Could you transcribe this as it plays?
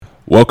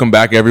Welcome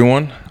back,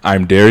 everyone.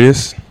 I'm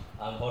Darius,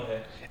 I'm Jorge.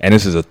 and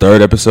this is the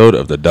third episode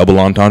of the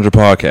DoubleEntendre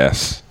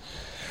podcast.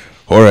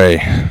 Jorge,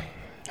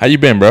 how you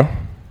been, bro?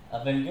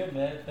 I've been good,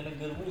 man. It's been a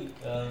good week.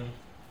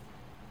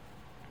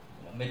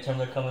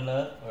 Midterms are coming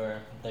up, or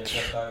they've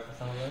just started for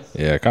some of us.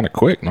 Yeah, kind of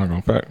quick, not going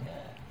back.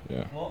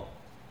 Yeah. Well,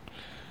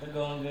 they're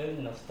going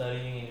good.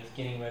 Studying and just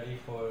getting ready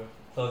for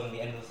closing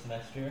the end of the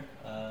semester.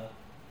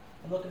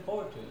 I'm looking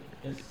forward to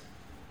it.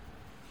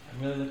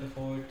 I'm really looking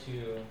forward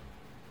to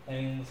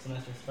ending the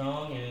semester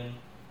strong and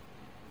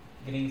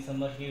getting some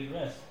much needed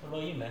rest. What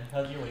about you, man?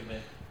 How's your week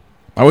been?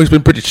 My week's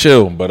been pretty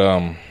chill, but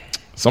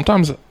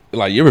sometimes,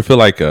 like, you ever feel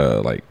like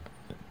the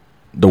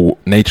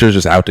nature's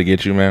just out to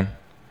get you, man?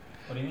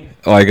 What do you mean?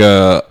 Like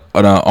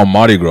on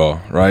Mardi Gras,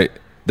 right?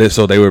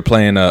 So they were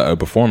playing a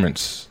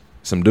performance,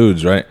 some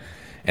dudes, right?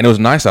 And it was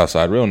nice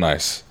outside, real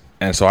nice.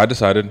 And so I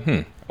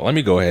decided, let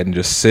me go ahead and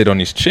just sit on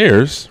these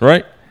chairs,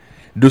 right?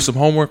 Do some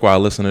homework while I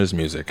listen to this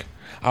music.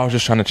 I was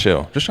just trying to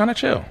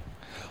chill.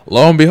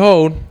 Lo and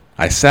behold,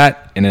 I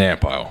sat in an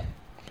ant pile.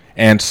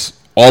 And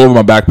all over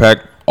my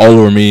backpack, all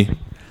over me.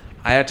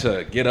 I had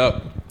to get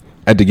up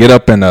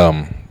and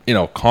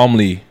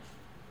calmly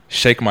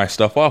shake my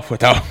stuff off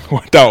without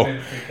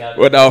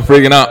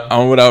freaking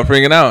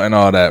out and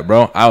all that,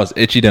 bro. I was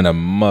itchy than a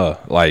mug,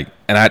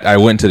 and I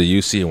went to the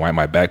UC and wiped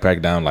my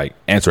backpack down,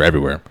 ants were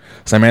everywhere.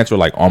 Some ants were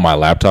on my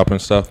laptop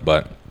and stuff,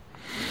 but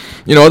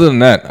other than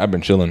that, I've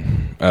been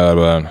chilling.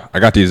 I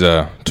got these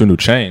 2 new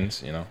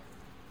chains,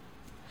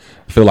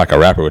 I feel like a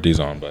rapper with these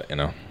on, but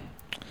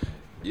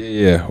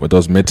yeah, with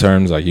those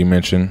midterms like you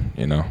mentioned,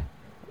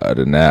 other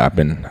than that,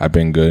 I've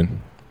been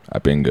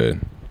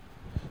good.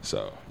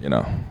 So,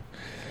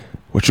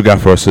 what you got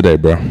for us today,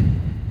 bro?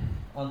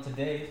 On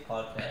today's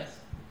podcast,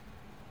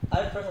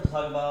 I first want to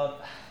talk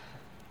about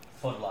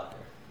Foot Locker.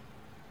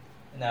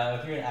 Now,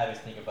 if you're an avid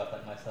sneaker buff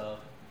like myself,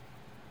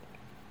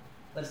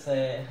 let's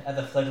say as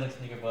a fledgling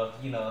sneaker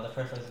buff, the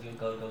first place you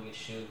go get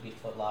shoes, be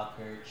Foot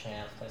Locker,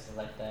 Champs, places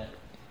like that.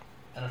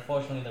 And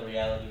unfortunately, the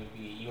reality would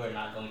be you are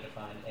not going to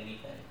find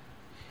anything.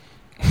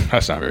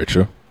 That's not very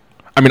true.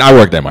 I mean, I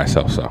work there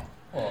myself, so.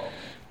 Well,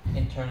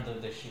 in terms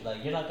of the shoe,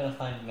 you're not going to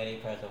find many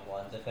pairs of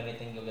ones. If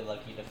anything, you'll get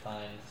lucky to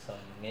find some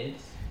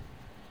mids.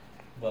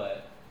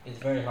 But it's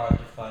very hard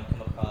to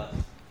come across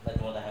like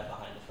the one I have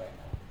behind us right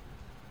now.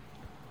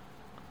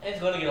 And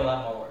it's going to get a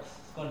lot more worse.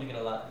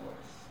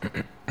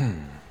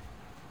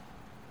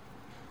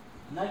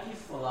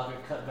 Nike's Foot Locker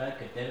cutback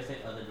could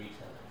devastate other retailers.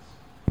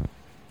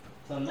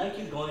 So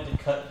Nike's going to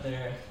cut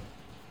their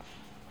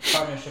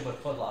partnership with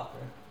Foot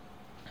Locker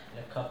in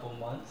a couple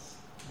months,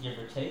 give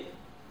or take.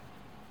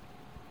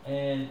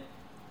 And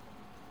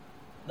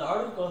the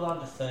article goes on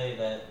to say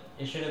that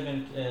it should have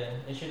been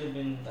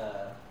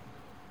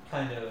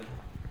kind of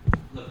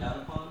looked out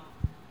upon.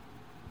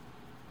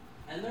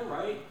 And they're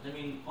right. I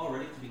mean,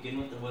 already to begin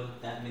with, there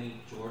wasn't that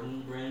many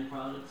Jordan brand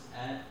products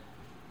at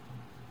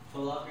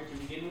Foot Locker to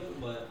begin with,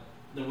 but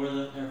there were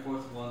the Air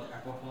Force Ones.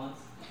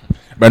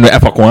 Brand new Air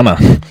Force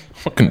One.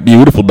 Fucking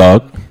beautiful,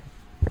 dog.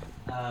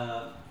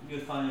 You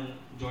would find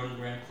Jordan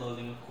brand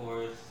clothing, of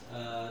course.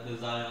 The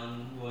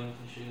Zion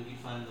Wellington shoes, you'd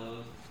find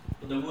those.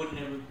 But it would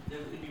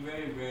be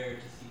very rare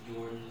to see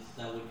Jordans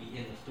that would be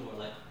in the store.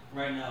 Like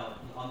right now,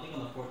 I think on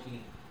the 14th,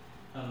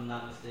 if I'm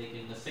not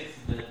mistaken,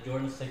 the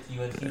Jordan 6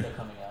 UNCs are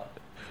coming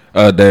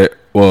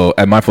out.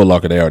 At my Foot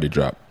Locker, they already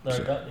dropped.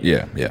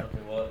 Yeah. Okay,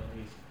 well,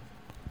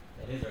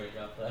 it is already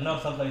dropped. I know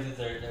some places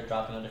they're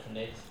dropping on different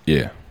dates.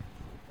 Yeah.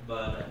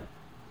 But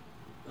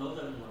those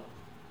are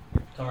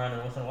come around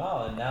every once in a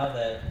while, and now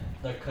that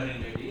they're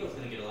cutting their deal, it's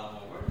going to get a lot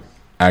more worse.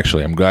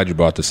 Actually, I'm glad you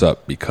brought this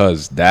up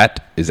because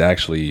that is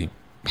actually,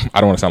 I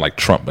don't want to sound like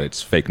Trump, but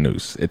it's fake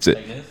news. Fake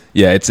news?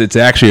 Yeah, it's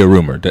actually a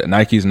rumor.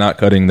 Nike's not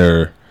cutting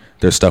their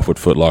stuff with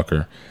Foot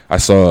Locker. I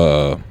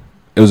saw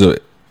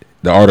the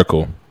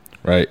article,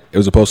 right? It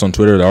was a post on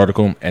Twitter, the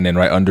article, and then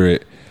right under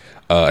it,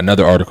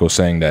 another article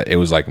saying that it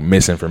was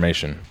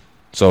misinformation.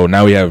 So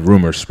now we have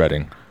rumors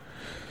spreading.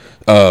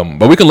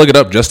 But we can look it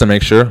up just to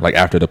make sure,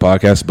 after the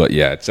podcast. But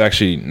yeah, it's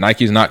actually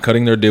Nike's not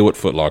cutting their deal with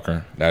Foot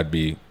Locker. That'd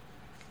be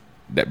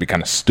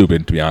kind of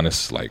stupid, to be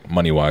honest,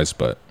 money wise.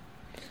 But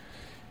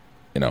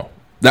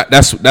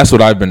that's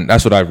what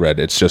I've read.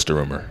 It's just a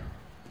rumor.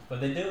 But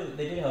they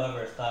did,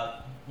 however,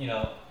 stop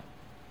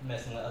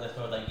messing with other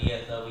stores like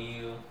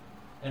ESW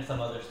and some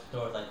other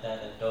stores like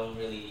that don't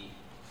really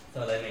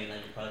sell that many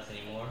Nike products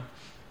anymore.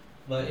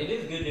 But it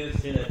is good news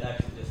to see that it's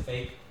actually just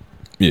fake.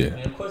 Yeah. I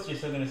mean, of course, you're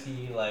still gonna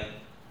see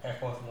Air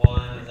Force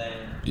Ones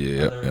and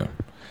other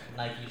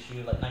Nike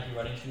shoes, Nike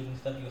running shoes and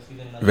stuff. You'll see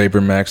them.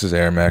 Vapor Maxes,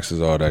 Air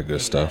Maxes, all that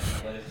good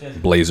stuff. But it's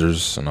just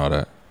Blazers and all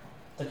that.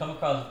 To come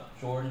across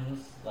Jordans,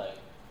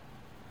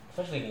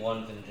 especially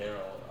ones in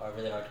general, are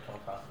really hard to come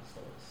across in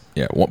stores.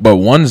 Yeah, but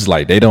ones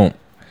they don't.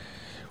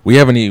 We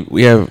haven't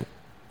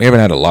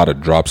had a lot of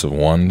drops of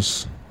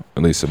ones,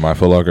 at least in my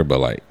Foot Locker.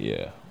 But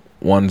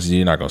ones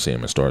you're not gonna see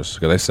them in stores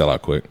because they sell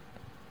out quick.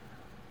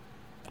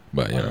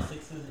 But Are the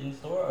sixes in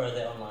store or are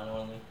they online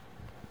only?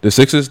 The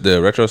 6s,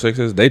 the retro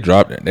 6s, they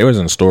dropped. They was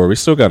in the store. We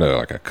still got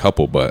a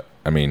couple, but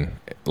I mean,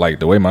 like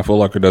the way my Foot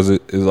Locker does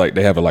it is like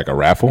they have like a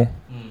raffle,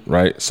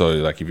 right? So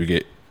like if you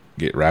get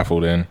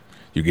raffled in,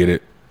 you get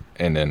it,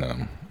 and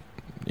then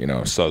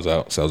sells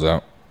out. So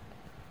Get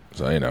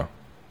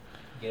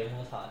them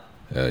what's hot.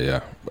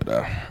 Yeah.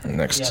 But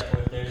next.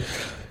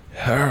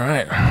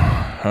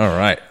 Yeah, All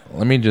right.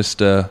 Let me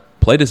just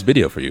play this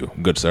video for you,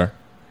 good sir.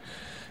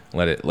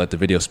 Let the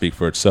video speak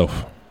for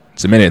itself.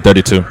 It's 1:32.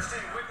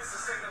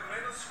 Witnesses say the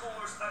middle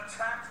schoolers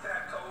attacked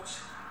that coach,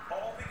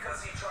 all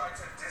because he tried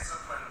to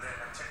discipline them.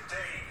 And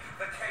today,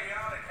 the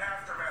chaotic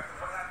aftermath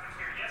of what happened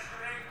here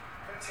yesterday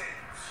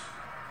continues.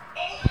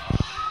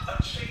 A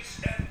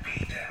chase and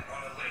beatdown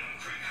on the Layton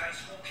Creek High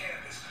School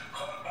campus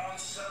caught on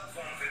cell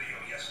phone video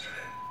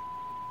yesterday.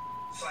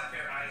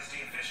 Slideway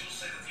ISD officials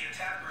say that the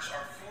attackers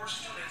are 4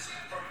 students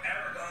from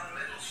Aragon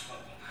Middle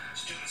School.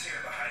 Students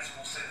here at the high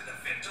school say that the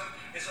victim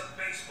is a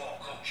baseball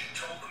coach who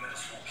told the middle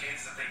school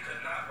kids that they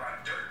could not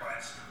ride dirt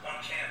bikes on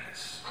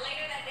campus.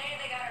 Later that day,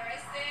 they got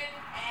arrested,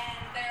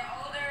 and their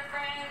older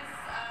friends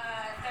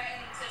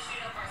threatened to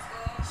shoot up our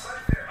school.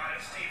 Slideway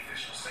ISD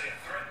officials say a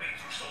threat made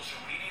through social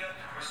media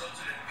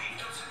resulted in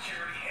beefed up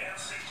security and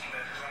safety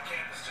measures on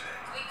campus today.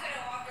 We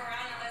couldn't walk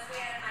around unless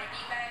we had an ID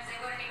badge. They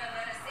wouldn't even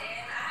let us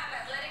in. I have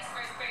athletics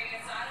first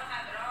period, so I don't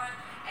have it on,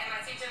 and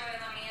my teacher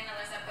wouldn't let me in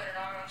unless I put it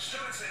on.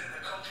 Students say that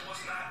the coach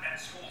was not at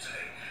school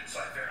today.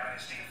 Slideway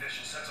ISD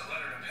officials sent a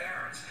letter to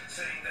parents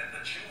saying that the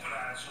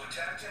juveniles who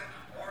attacked him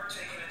were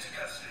taken into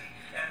custody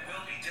and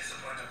will be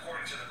disciplined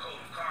according to the code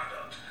of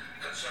conduct.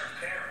 Concerned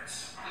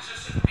parents. This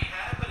just shouldn't be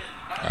happening.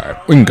 All right,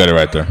 we can cut it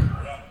right there.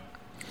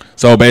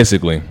 So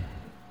basically,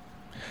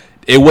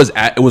 it was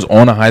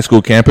on a high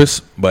school campus,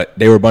 but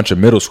they were a bunch of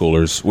middle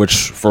schoolers,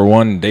 which for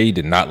one, they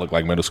did not look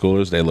like middle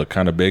schoolers. They looked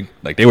kind of big,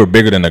 like they were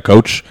bigger than the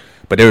coach,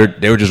 but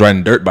they were just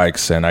riding dirt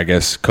bikes, and I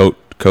guess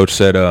coach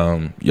said,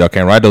 y'all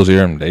can't ride those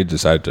here, and they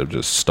decided to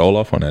just stole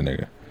off on that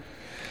nigga,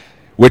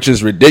 which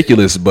is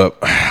ridiculous. But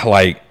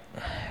like,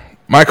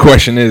 my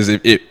question is,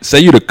 if say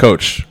you the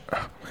coach,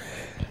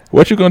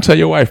 what you gonna tell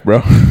your wife,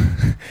 bro?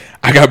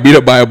 I got beat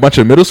up by a bunch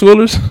of middle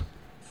schoolers.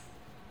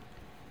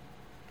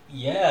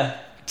 Yeah.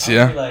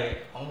 Yeah.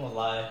 I'm gonna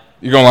lie.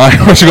 You gonna lie?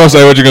 What you gonna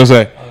say? I'm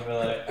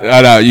gonna be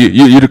like, No,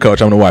 you the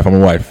coach. I'm the wife. I'm a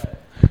wife.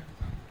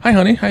 Hi,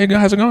 honey.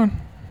 How's it going?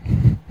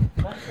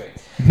 not great.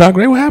 Not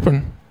great. What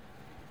happened?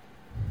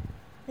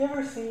 You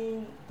ever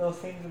seen those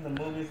things in the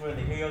movies where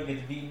the hero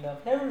gets beaten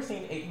up? Never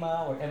seen 8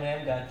 Mile where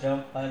Eminem got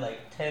jumped by like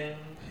 10,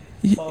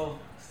 12,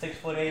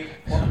 6'8",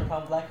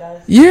 400-pound black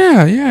guys?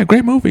 Yeah.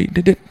 Great movie.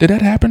 Did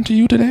that happen to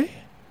you today?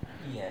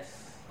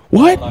 Yes.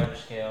 What? On a larger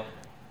scale.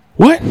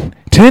 What?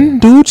 10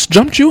 dudes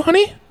jumped you,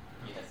 honey?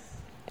 Yes.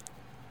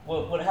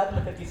 What happened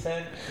to 50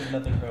 Cent is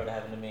nothing for what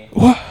happened to me.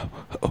 What?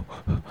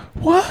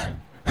 What?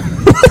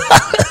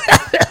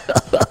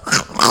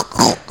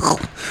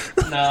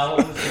 Nah, I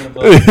wasn't seeing a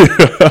book.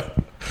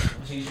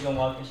 She's gonna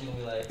walk and she's gonna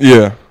be like,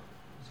 Yeah.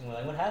 she's gonna be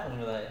like, what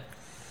happened? I'm like,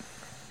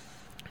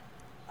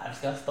 I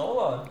just got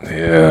stolen.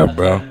 Yeah, I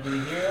bro. tried to be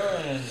a hero,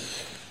 and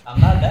I'm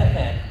not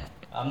Batman.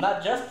 I'm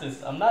not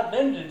justice. I'm not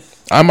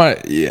vengeance. I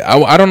might. Yeah.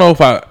 I don't know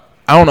if I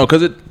don't know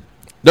because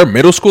they're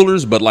middle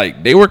schoolers, but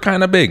like they were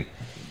kind of big.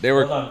 They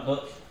were. Hold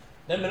on.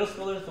 They're middle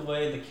schoolers the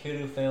way the kid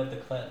who failed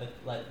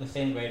the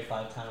same grade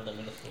 5 times are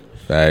middle schoolers.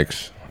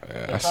 Facts.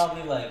 They're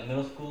probably like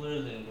middle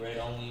schoolers in grade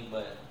only,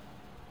 but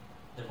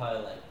they're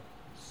probably like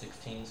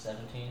 16,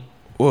 17.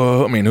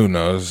 Well, I mean, who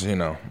knows? You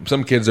know,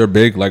 some kids are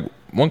big. Like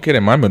one kid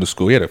in my middle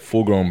school, he had a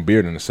full-grown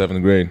beard in the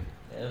 7th grade.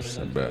 Yeah, it was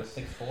So like bad. 6'4"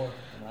 in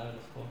my middle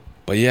school.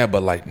 But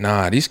like,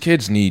 nah, these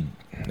kids need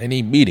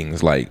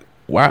meetings. Like,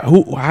 why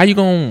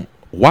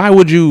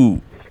would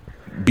you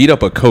beat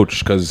up a coach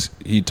because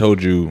he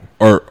told you,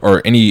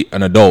 or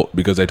an adult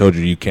because they told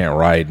you can't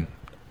ride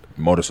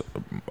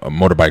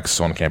motorbikes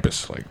on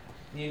campus? Like,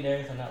 Me and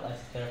Darius are not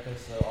licensed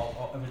therapists,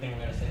 so everything we're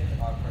gonna say is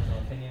our personal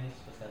opinions.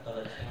 Just gotta throw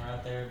that disclaimer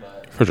out there,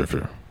 but for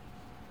sure.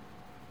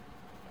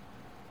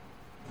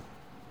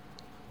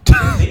 do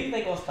you think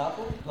they gonna stop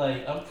them?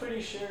 Like, I'm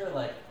pretty sure.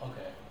 Like,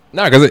 okay.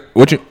 Nah, because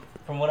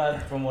From what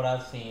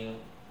I've seen,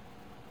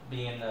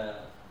 being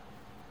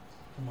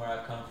from where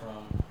I've come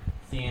from,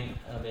 seeing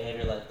a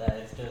behavior like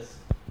that,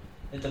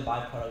 it's a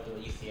byproduct of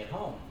what you see at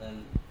home.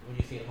 And what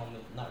you see at home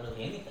is not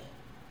really anything.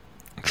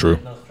 True.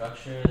 There's no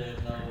structure.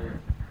 There's no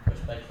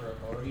respect for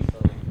authority. So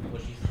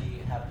what you see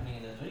happening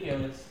in this video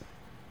is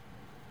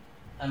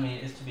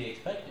to be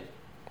expected.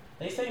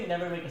 They say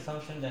never make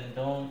assumptions and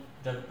don't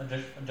judge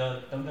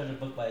a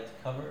book by its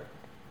cover,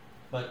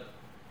 but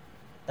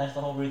that's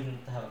the whole reason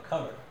to have a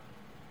cover,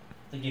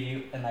 to give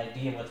you an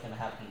idea of what's going to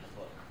happen in the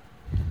book.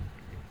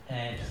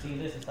 And to see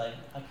this, it's like,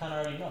 I kind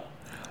of already know.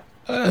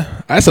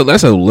 That's a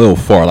little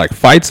far. Like,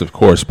 fights, of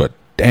course, but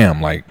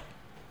damn, like,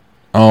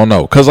 I don't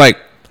know. Because, like,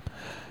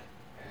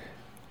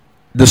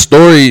 the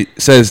story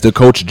says the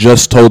coach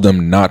just told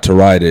them not to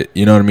ride it.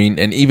 You know what I mean?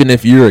 And even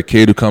if you're a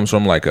kid who comes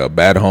from, like, a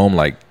bad home,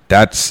 like,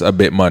 that's a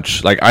bit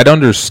much. Like, I'd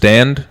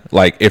understand,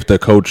 like, if the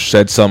coach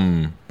said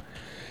some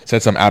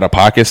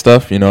out-of-pocket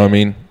stuff, you know what I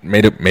mean?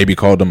 Maybe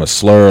called them a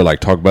slur,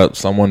 like, talk about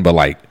someone, but,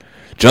 like,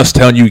 just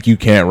telling you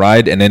can't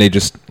ride, and then they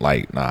just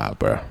like, nah,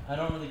 bro. I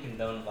don't really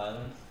condone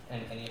violence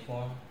in any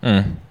form,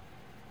 Mm.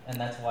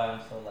 and that's why I'm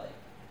so like.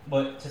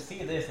 But to see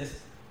this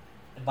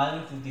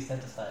violence is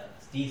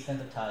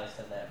desensitized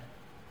to them,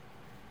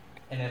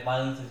 and if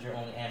violence is your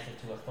only answer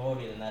to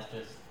authority, then that's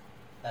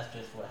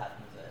just what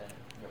happens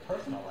in your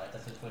personal life.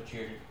 That's just what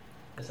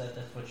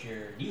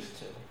you're used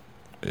to.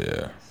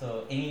 Yeah.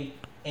 So any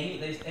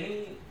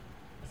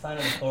sign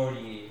of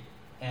authority,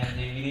 and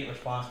the immediate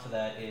response to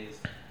that is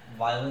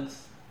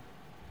violence.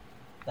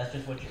 That's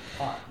just what you're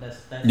taught.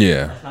 That's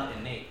That's not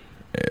innate.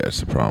 Yeah, that's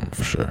the problem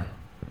for sure.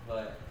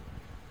 But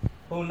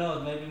who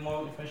knows? Maybe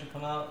more information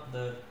come out.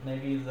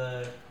 Maybe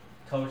the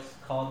coach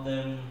called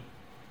them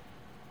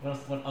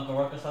when Uncle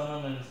Ruckus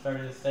on them and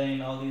started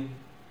saying all these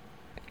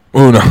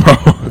Who knows?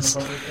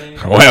 inappropriate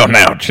things. Well,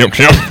 now, chimp.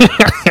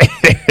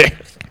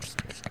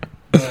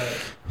 But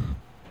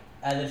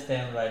as it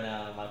stands right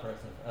now, my personal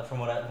from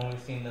what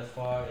we've seen thus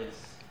far, is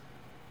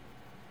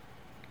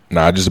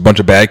Nah, just a bunch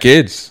of bad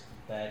kids.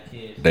 bad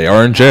kids. They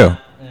are in jail.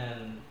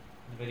 And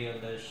the video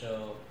does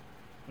show,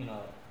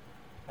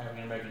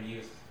 African American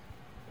youth.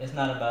 It's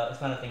not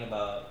a thing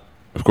about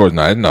Of course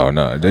not.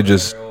 No. They're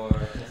just color or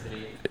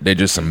ethnicity. they're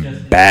just some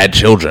Just bad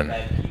children.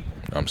 Bad people.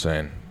 I'm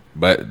saying,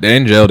 but they're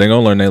in jail. They're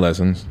gonna learn their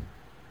lessons.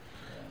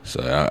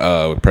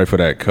 So pray for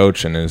that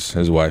coach and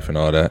his wife and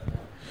all that.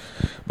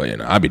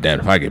 But I'd be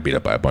damned if I get beat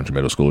up by a bunch of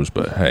middle schoolers.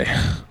 But hey,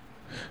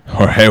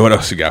 or hey, what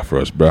else you got for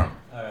us, bro?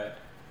 All right,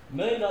 $1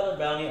 million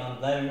bounty on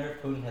Vladimir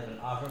Putin has been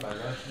offered by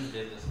Russian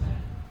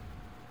businessman.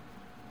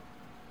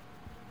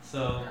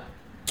 So,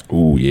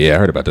 Ooh, yeah, I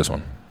heard about this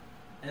one.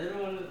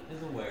 everyone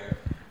is aware.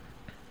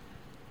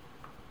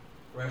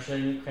 Russia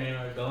and Ukraine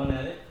are going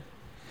at it.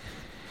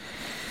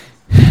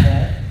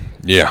 Bad.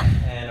 Yeah.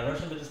 And a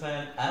Russian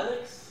businessman,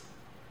 Alex,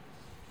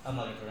 I'm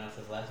not going to pronounce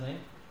his last name,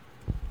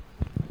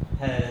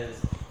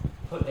 has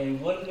put a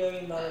 $1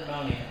 million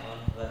bounty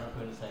on Vladimir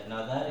Putin's head.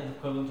 Now that is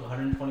equivalent to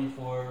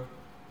 124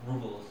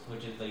 rubles,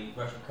 which is the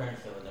Russian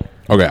currency over there.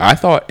 Okay, I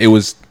thought it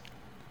was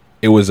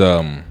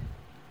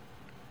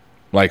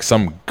like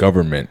some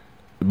government,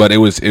 but it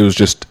was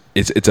just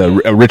it's a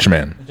rich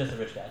man. He's just a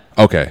rich guy.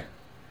 Okay.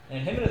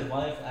 And him and his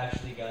wife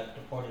actually got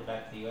deported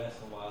back to the U.S.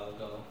 a while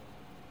ago.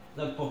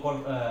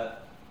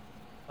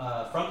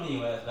 From the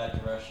U.S. back to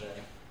Russia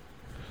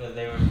because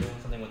they were doing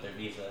something with their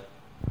visa.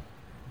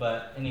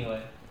 But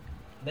anyway,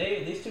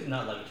 these two do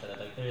not like each other.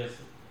 Like there's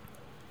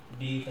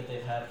beef that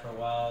they've had for a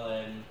while,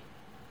 and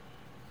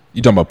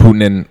You talking about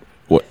Putin and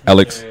what?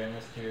 Alex?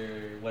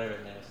 Mr. whatever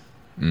his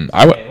name is.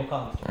 I We'll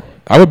call him Mr.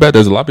 K. would bet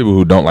there's a lot of people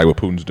who don't like what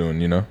Putin's doing.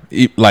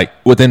 Like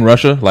within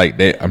Russia, like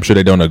I'm sure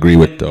they don't agree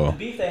with The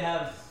beef they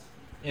have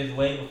is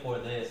way before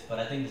this, but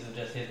I think this is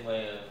just his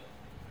way of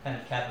kind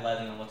of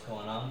capitalizing on what's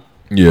going on.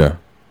 Yeah.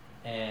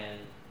 And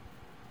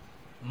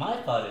my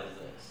thought is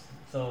this: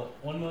 so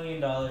 $1 million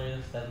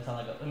doesn't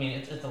sound like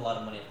it's a lot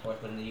of money, of course,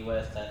 but in the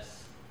U.S.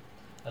 that's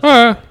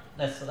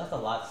a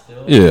lot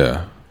still.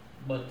 Yeah.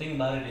 But the thing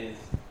about it is,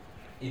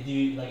 if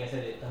you like I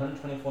said,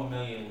 124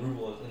 million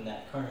rubles in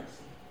that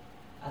currency,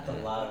 that's a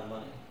lot of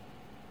money.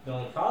 The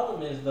only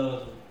problem is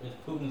though, is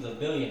Putin's a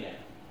billionaire.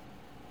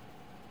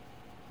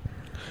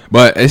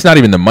 But it's not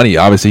even the money.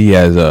 Obviously, he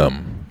has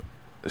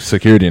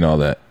security and all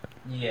that.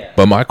 Yeah.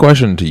 But my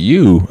question to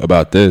you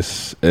about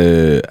this: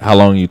 how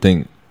long you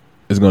think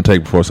it's going to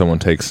take before someone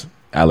takes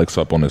Alex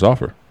up on this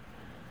offer?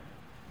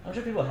 I'm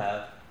sure people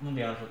have. I'm gonna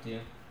be honest with you.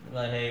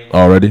 Like, hey,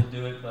 Already? we'll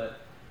do it. But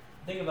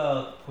the thing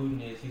about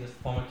Putin is he's a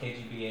former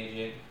KGB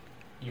agent.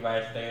 He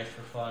rides bears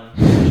for fun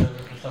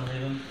for some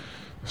reason.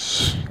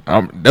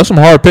 There's some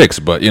hard picks,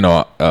 but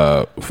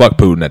fuck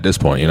Putin at this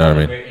point. You know what I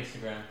mean? Great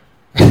Instagram.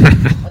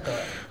 I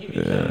thought he'd be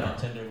killing on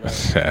Tinder,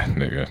 right? Yeah,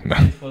 nigga. No.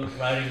 He's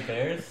riding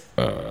bears.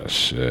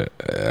 Shit.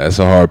 That's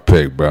a hard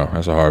pick, bro.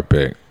 That's a hard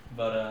pick.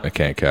 But I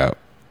can't cap.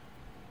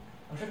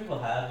 I'm sure people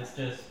have. It's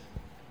just,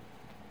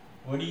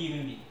 where do you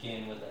even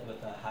begin with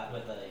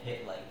a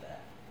hit like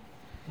that?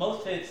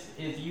 Most hits,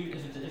 if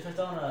it's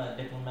on a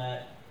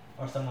diplomat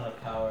or someone of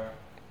power.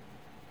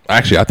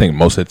 Actually, I think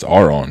most hits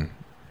are on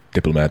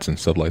diplomats and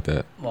stuff like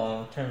that.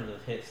 Well, in terms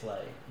of hits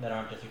like that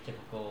aren't just your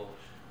typical,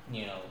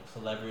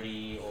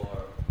 celebrity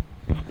or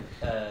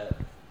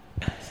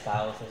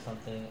spouse or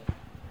something.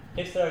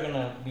 Hits that are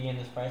gonna be in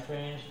this price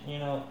range,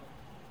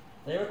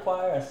 they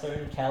require a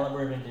certain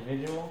caliber of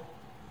individual.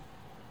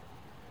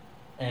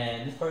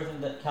 And this person,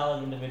 that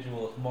caliber of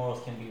individual's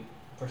morals can be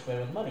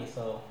persuaded with money.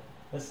 So,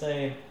 let's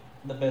say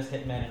the best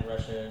hitman in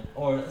Russia,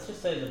 or let's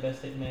just say the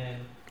best hitman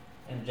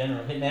in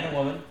general, hitman and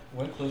woman,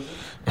 we're inclusive.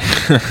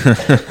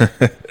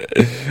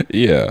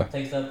 Yeah.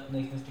 Takes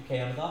Mr.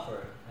 K on his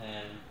offer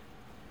and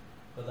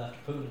goes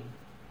after Putin.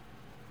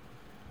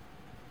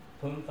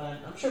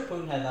 I'm sure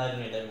Putin has eyes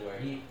on it everywhere.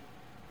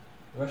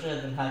 Russia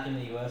has been hacking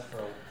the U.S.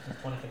 since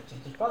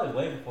 2015. It's probably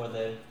way before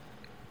then,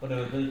 but it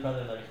was really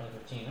probably like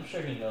 2015. I'm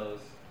sure he knows.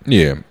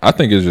 Yeah, I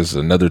think it's just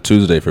another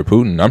Tuesday for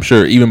Putin. I'm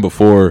sure even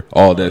before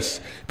all this,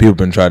 people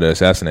been trying to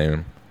assassinate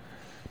him.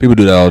 People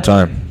do that all the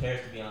I don't time. think he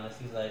cares, to be honest.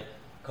 He's like,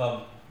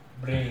 come,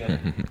 bring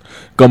him.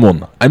 Come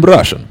on, I'm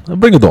Russian.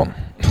 Bring it on.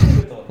 Bring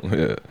it on.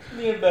 Yeah.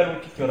 Me and Ben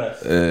will kick your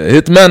ass.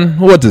 Hitman,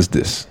 what is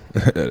this?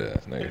 Nigga.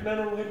 If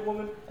Ben will hit a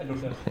woman, I go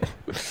down.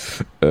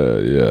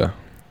 Yeah.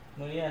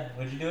 Well, yeah.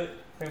 Would you do it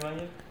for $1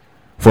 million?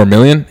 For $1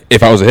 million?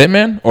 If I was a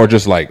hitman, or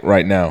just like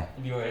right now?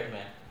 If you were a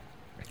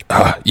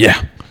hitman.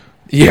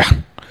 Yeah.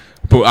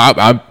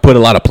 I put a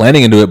lot of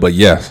planning into it, but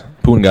yes,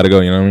 Putin got to go.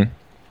 You know what I mean?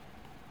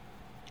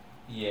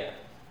 Yeah.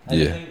 I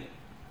Yeah. think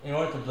in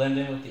order to blend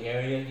in with the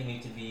area, you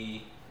need to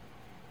be.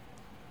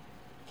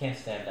 Can't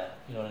stand out.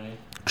 You know what I mean?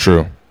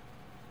 True.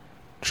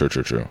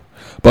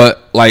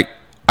 But like,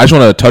 I just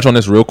want to touch on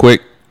this real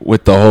quick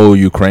with the whole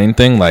Ukraine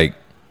thing. Like,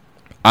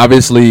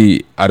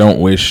 obviously, I don't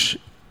wish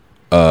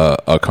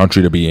a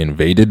country to be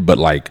invaded, but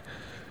like,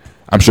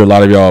 I'm sure a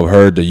lot of y'all have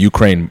heard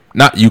the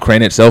not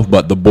Ukraine itself,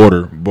 but the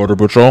border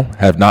patrol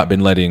have not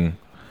been letting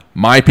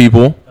my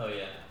people, Oh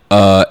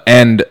yeah.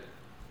 and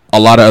a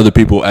lot of other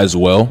people as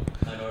well.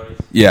 Minorities.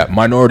 Yeah,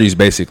 minorities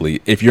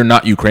basically. If you're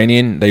not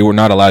Ukrainian, they were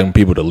not allowing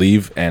people to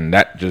leave, and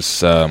that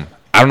just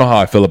I don't know how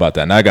I feel about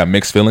that. And I got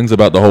mixed feelings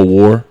about the whole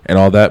war and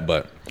all that,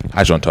 but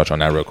I just want to touch on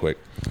that real quick.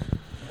 I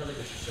feel like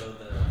we should show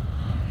the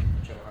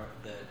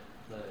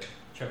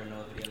Trevor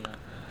Noah video now.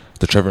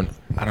 The Trevor,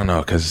 I don't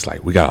know, because it's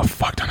like we got a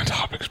fuck ton of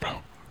topics, bro.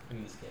 We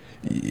need to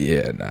skip.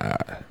 Yeah, nah.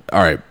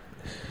 All right.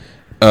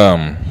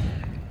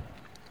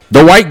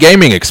 The white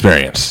gaming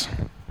experience.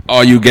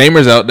 All you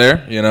gamers out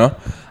there, you know.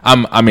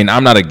 I'm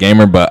not a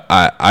gamer, but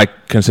I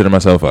consider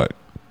myself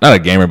not a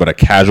gamer, but a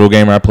casual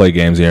gamer. I play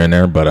games here and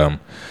there, but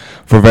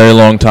for a very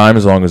long time,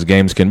 as long as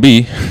games can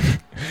be,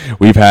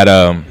 we've had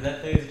Is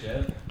that Phase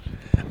Jeff?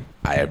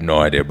 I have no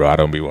idea, bro. I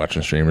don't be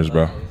watching streamers,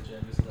 bro. Phase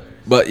Jeff is hilarious.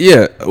 But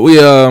yeah, we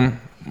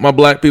my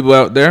black people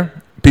out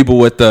there, people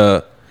with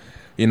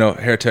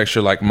hair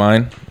texture like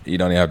mine. You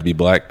don't even have to be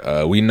black.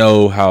 We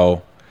know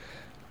how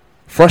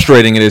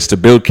frustrating it is to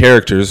build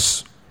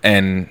characters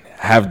and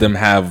have them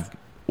have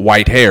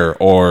white hair,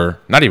 or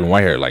not even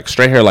white hair, like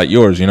straight hair like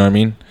yours. You know what I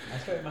mean?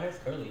 My hair's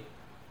curly.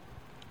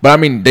 But I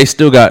mean, they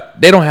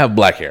don't have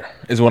black hair,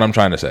 is what I'm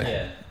trying to say.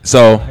 Yeah.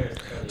 So, My hair's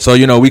curly.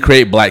 so we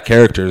create black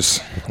characters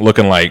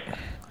looking like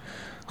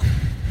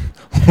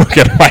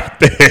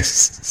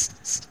this.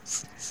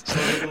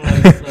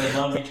 Like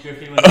Long Beach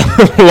Griffey when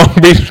he Long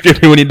Beach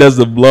Griffy when he does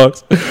the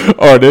vlogs,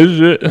 or this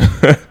shit.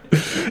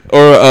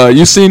 Or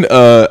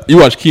you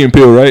watch Key and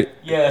Peele, right?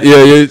 Yeah.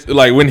 Yeah.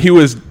 Like when he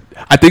was,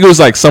 I think it was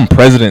like some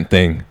president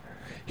thing.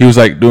 He was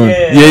like doing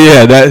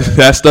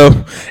that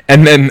stuff,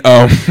 and then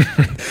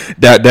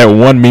that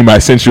one meme I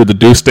sent you with the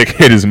dude stick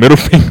hit his middle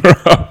finger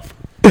up,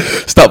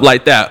 stuff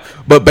like that.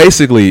 But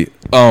basically,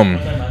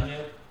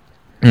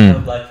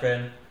 The black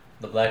friend.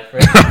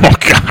 oh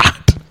god.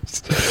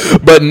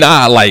 But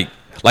nah, like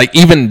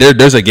even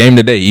there's a game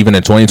today, even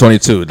in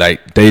 2022,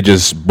 like they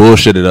just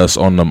bullshitted us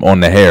on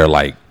the hair,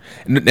 like,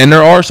 and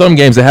there are some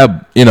games that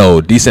have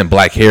decent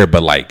black hair,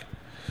 but like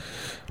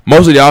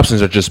most of the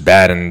options are just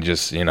bad, and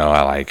just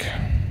I like,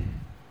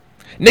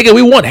 nigga,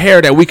 we want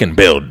hair that we can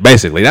build.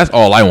 Basically, that's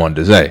all I wanted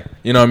to say.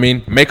 You know what I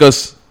mean? Make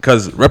us,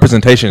 because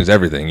representation is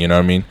everything. You know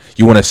what I mean?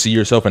 You want to see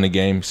yourself in the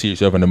game, see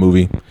yourself in the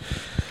movie.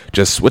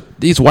 Just with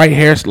these white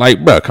hairs,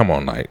 like, bro, come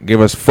on, like, give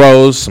us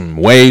froze, some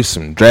waves,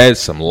 some dreads,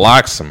 some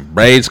locks, some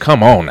braids.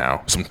 Come on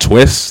now, some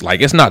twists.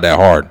 Like, it's not that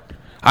hard.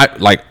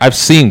 I've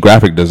seen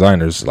graphic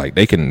designers, like,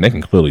 they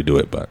can clearly do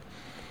it, but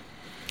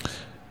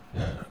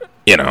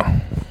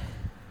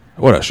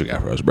what else you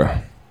got for us, bro? I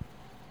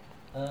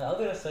was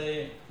gonna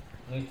say,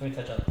 let me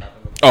touch on the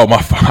topic. Oh, my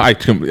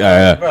fault.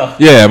 Bro.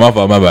 Yeah, my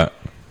fault. My bad.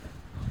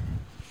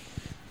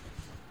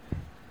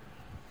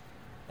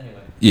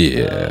 Anyway.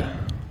 Yeah.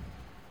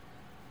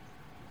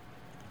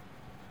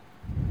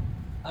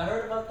 I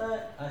heard about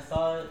that. I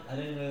saw it. I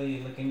didn't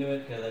really look into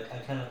it because I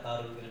kind of thought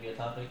it was going to be a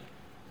topic.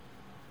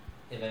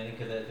 If anything,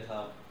 because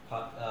of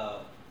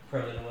how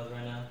prevalent it was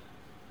right now.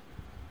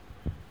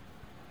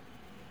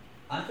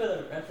 I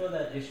feel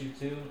that issue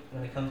too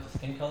when it comes to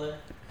skin color,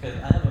 because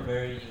I have a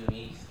very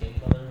unique skin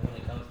color when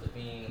it comes to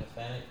being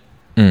Hispanic.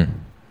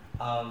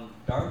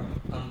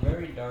 I'm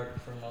very dark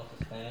for most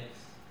Hispanics,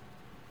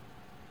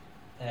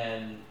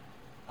 and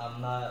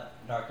I'm not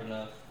dark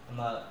enough.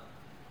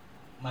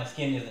 My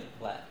skin isn't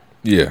black.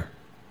 Yeah.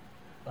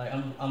 Like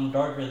I'm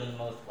darker than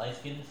most light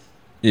skins.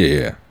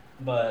 Yeah.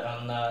 But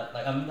I'm not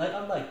I'm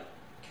like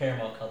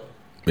caramel color.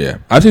 Yeah.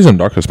 I've seen some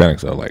dark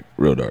Hispanics though, like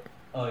real dark.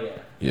 Oh yeah.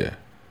 Yeah.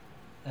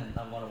 And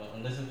I'm one of them.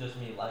 And this is just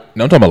me light.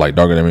 No, I'm talking about like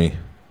darker than me.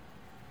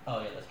 Oh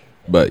yeah, that's true.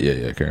 Yeah. But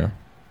yeah, Karen.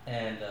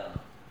 And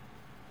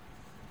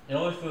it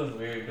always feels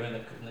weird doing the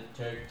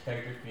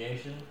character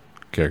creation.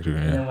 Character,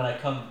 And then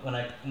yeah. when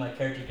my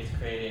character gets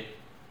created,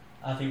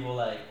 I have people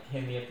like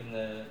hit me up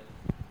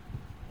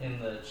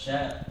in the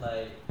chat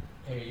like,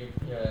 hey,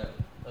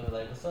 they'll be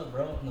like, what's up,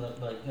 bro? And they'll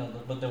be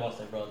like, but they won't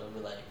say bro. They'll be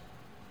like,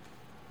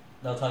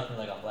 they'll talk to me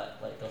like I'm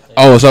black. Like they'll say,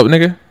 Oh, what's up,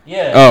 nigga?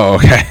 yeah. Oh,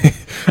 okay.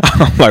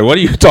 I'm like, what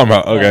are you talking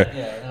about? Okay.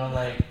 Yeah, and I'm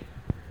like,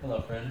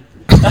 hello, friend.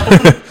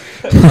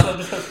 I'm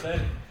just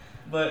saying.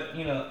 But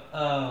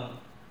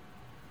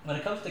when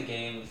it comes to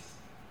games,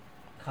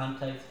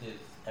 context is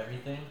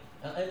everything.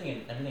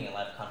 Everything in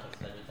life,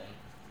 context is everything.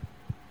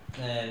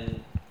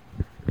 And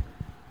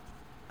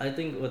I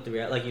think with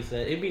the like you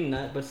said, it'd be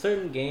not. But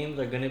certain games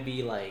are gonna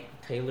be like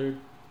tailored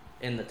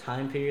in the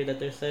time period that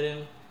they're set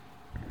in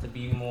to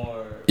be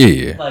more.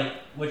 Yeah. Like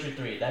Witcher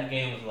 3, that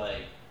game was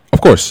like.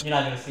 Of course. You're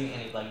not gonna see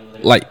any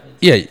like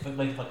yeah.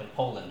 Like fucking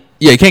Poland.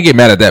 Yeah, you can't get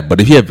mad at that. But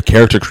if you have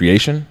character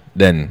creation,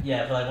 then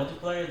yeah, for like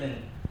multiplayer,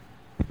 then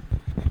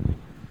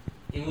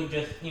it would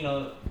just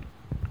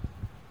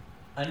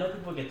I know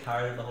people get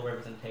tired of the whole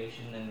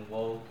representation and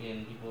woke,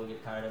 and people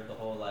get tired of the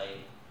whole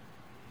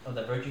of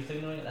the virtue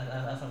signaling.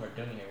 That's not what we're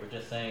doing here. We're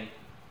just saying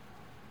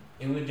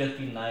it would just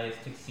be nice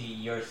to see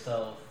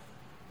yourself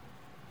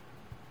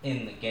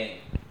in the game.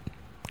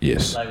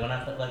 Yes. Like when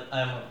I'm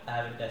an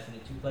avid Destiny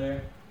 2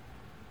 player,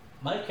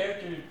 my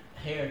character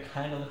hair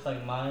kind of looks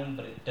like mine,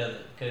 but it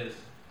doesn't because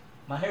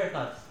my hair is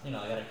not. I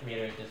gotta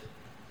reiterate this.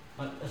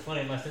 It's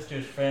funny. My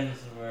sister's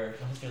friends were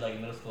like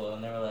in middle school,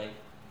 and they were like,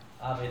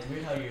 but it's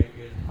weird how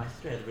my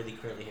sister has really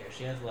curly hair.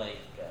 She has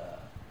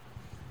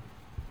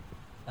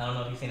I don't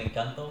know if you've seen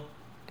Encanto.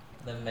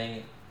 The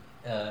main,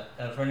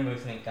 for anyone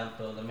who's seen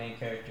Encanto, the main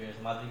character is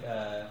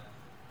Maribel.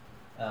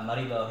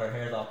 Her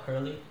hair is all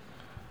curly.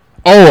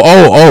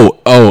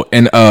 Oh!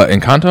 In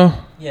Encanto.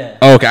 Yeah.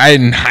 Oh, okay,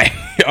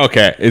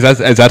 okay. Is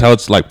that how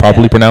it's like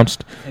properly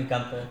pronounced?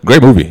 Encanto.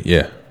 Great movie.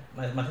 Yeah.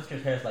 My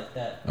sister's hair is like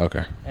that.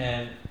 Okay.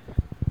 And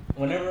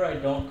whenever I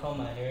don't comb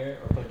my hair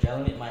or put gel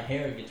in it, my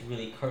hair gets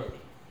really curly.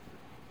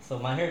 So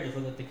my hair just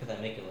looks like this because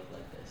I make it look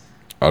like this.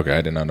 Okay,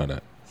 I did not know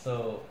that.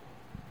 So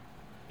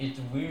it's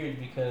weird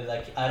because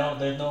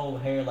there's no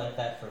hair like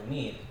that for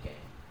me in the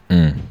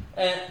game.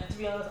 And to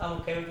be honest, I'm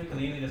okay with it because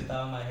I usually just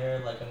style my hair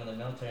like I'm in the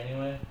military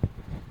anyway.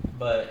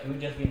 But it would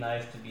just be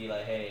nice to be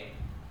like, hey,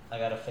 I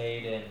got a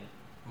fade and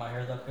my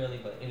hair's not curly,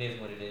 but it is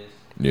what it is.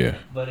 Yeah.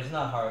 But it's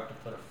not hard to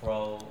put a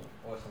fro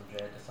or some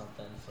dread or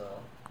something, so.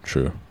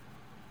 True.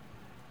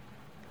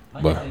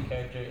 My Destiny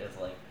character is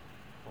like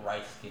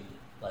rice skin,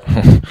 like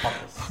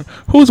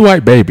Whose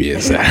white baby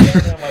is that?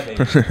 White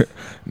baby.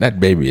 That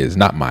baby is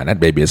not mine. That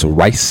baby is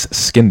rice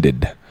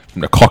skinned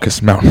from the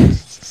Caucasus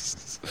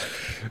Mountains.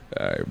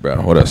 All right,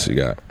 bro. What else you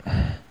got?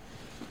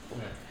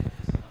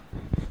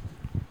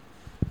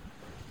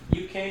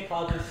 UK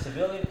causes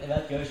civilian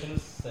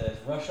evacuations, says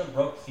Russia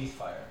broke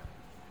ceasefire.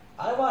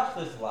 I watched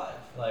this live.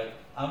 I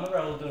remember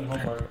I was doing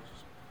homework,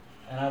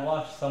 and I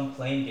watched some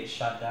plane get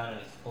shot down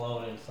and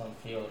explode in some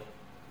field.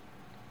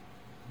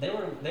 They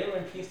were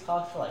in peace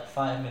talks for like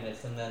 5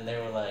 minutes, and then they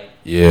were like,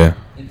 yeah,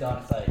 it's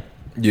on site.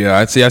 Yeah,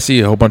 I see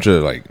a whole bunch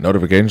of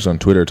notifications on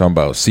Twitter talking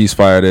about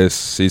ceasefire this,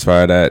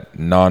 ceasefire that,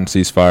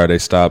 non-ceasefire, they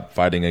stop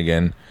fighting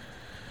again.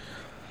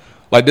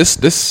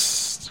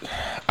 This,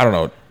 I don't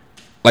know.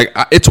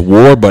 It's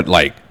war, but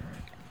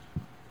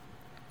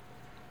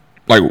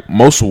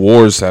most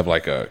wars have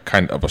a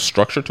kind of a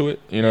structure to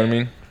it. You know what I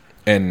mean?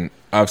 And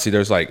obviously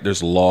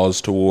there's laws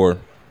to war,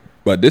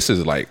 but this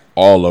is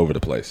all over the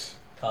place.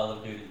 Call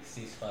of Duty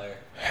ceasefire.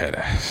 Head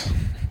ass.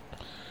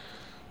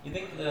 You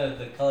think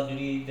the Call of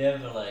Duty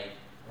devs are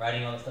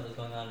writing all the stuff that's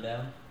going on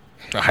down?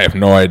 I have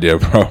no idea,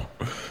 bro.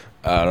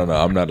 I don't know.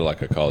 I'm not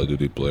a Call of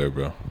Duty player,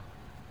 bro.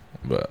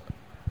 But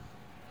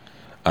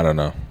I don't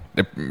know.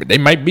 They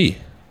might be.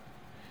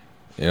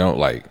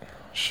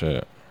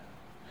 Shit.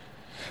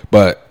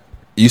 But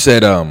you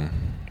said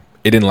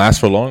it didn't last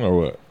for long, or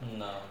what?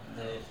 No,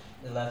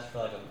 it lasted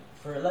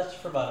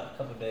for about a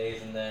couple of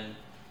days, and then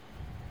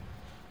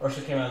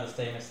Russia came out with a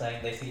statement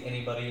saying they see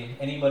anybody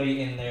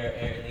in the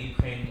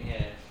Ukraine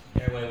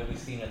airway will be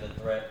seen as a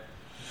threat,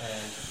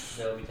 and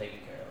they'll be taken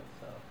care of.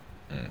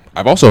 So.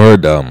 I've also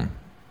heard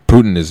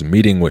Putin is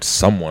meeting with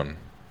someone,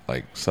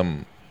 I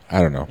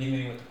don't know. He's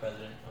meeting with the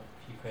president of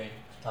Ukraine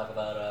to talk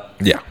about.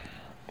 Yeah.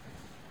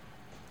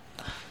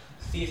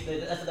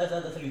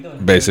 That's what he's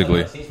doing.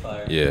 Basically.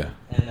 Ceasefire, yeah.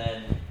 And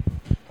then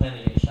plane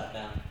getting shot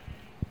down.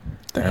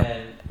 Damn.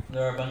 And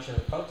there are a bunch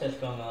of protests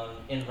going on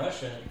in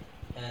Russia,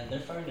 and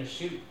they're starting to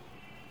shoot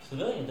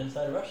civilians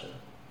inside of Russia.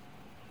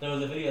 There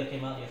was a video that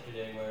came out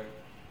yesterday where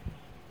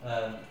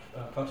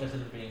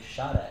protesters are being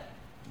shot at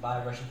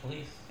by Russian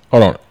police.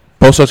 Hold on.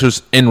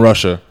 Protesters in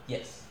Russia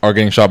Yes. are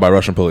getting shot by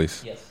Russian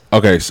police? Yes.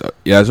 Okay, so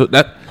yeah, so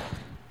that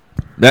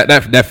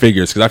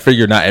figures, because I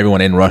figure not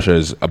everyone in Russia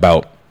is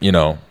about,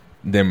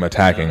 them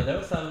attacking. No, there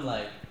was some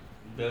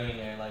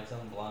billionaire,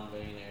 some blonde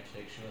billionaire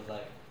chick.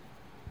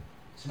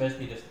 She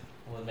basically just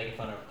was making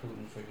fun of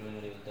Putin for doing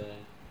what he was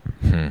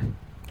doing.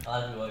 A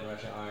lot of people in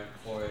Russia aren't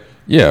for it.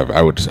 Yeah,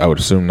 I would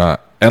assume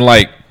not. And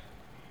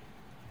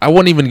I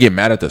wouldn't even get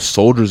mad at the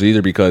soldiers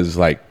either, because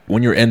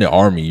when you're in the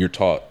army, you're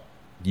taught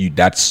you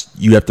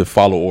have to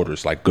follow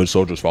orders. Good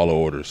soldiers follow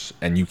orders,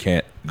 and you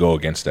can't go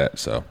against that.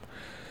 So,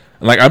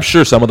 I'm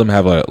sure some of them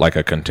have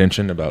a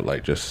contention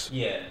about just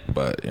yeah,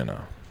 but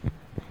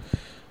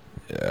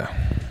yeah,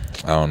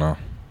 I don't know.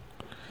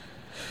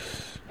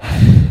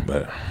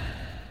 But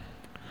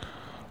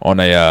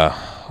on a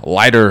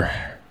lighter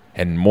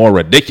and more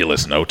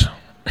ridiculous note,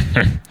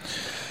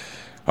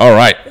 all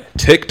right,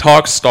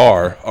 TikTok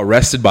star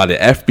arrested by the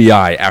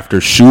FBI after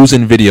shoes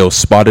and video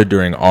spotted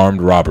during armed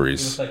it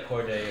robberies. looks like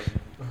Corday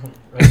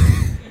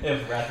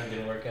if rapping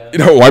didn't work out.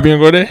 Why being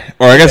Corday?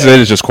 Or I guess it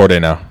is just Corday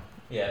now.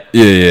 Yeah.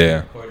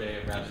 Yeah.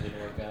 Corday Rhapsody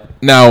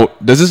workout. Now,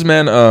 does this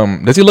man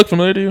does he look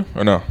familiar to you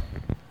or no?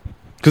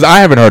 Because I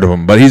haven't heard of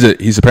him, but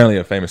he's apparently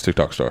a famous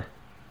TikTok star.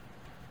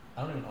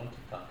 I don't even own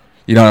TikTok.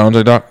 You don't own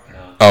TikTok?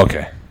 No. Oh,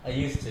 okay. I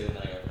used to, and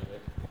I got rid of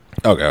it.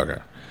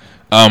 Okay.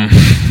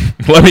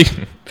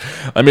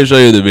 Let me show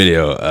you the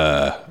video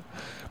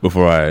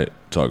before I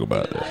talk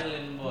about this.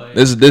 Island boy.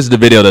 This is the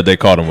video that they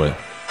caught him with.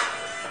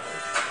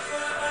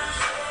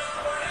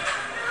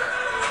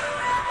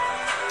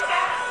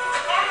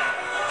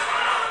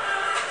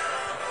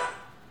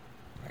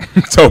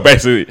 So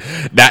basically,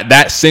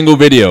 that single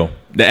video,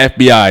 the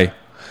FBI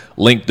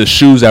linked the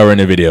shoes that were in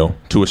the video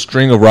to a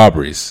string of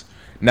robberies.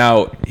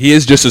 Now, he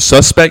is just a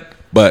suspect,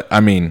 but I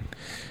mean,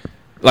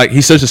 like,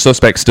 he's such a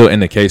suspect still in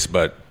the case,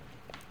 but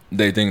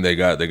they think they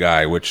got the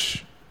guy,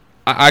 which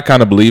I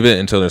kind of believe it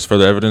until there's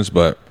further evidence,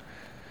 but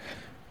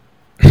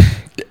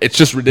it's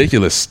just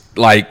ridiculous.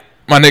 Like,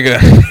 my nigga,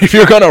 if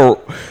you're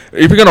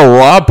gonna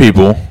rob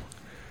people,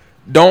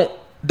 don't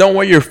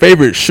wear your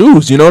favorite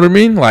shoes. You know what I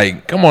mean?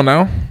 Like, come on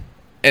now.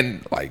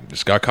 And like,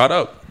 just got caught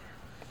up.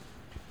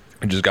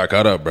 It just got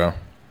caught up, bro.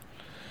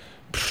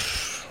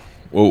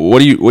 Well,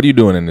 what are you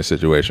doing in this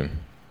situation?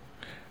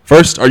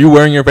 First, are you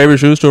wearing your favorite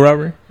shoes to a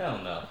robbery? Hell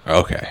no.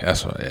 Okay,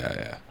 that's what.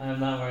 Yeah. I am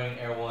not wearing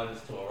Air Ones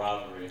to a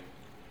robbery.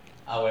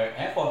 I wear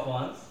Air Force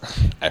Ones.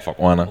 I fuck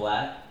wanna.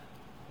 Black,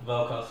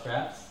 Velcro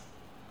straps.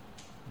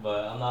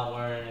 But I'm not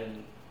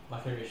wearing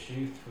my favorite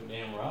shoes to a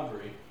damn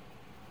robbery.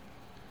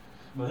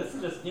 But this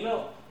is just,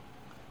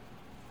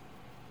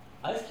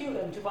 Ice Cube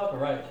and Tupac are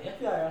right. The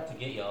FBI are out to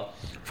get y'all.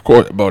 Of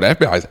course, bro. The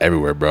FBI is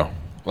everywhere, bro.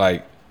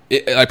 Like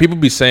people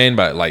be saying,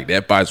 but like the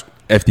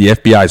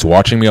FBI is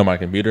watching me on my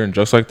computer and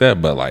just like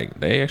that. But like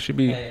they actually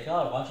be. Hey, if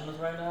y'all are watching us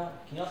right now,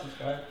 can y'all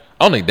subscribe?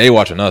 I don't think they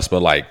watching us,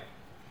 but like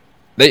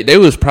they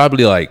was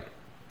probably like,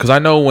 because I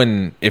know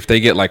if they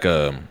get like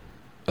a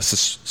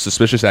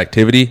suspicious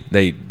activity,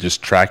 they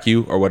just track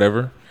you or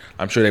whatever.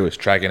 I'm sure they was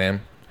tracking him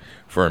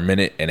for a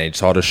minute and they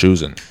saw the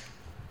shoes and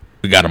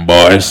we got them,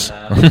 boys.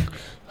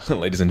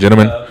 Ladies and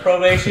gentlemen,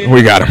 probation.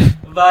 We got him.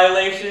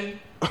 Violation.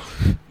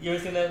 You ever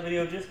seen that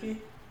video of Jispy?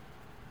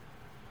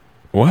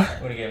 What?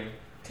 What do you give him?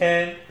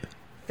 10,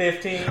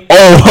 15.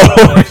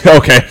 Oh,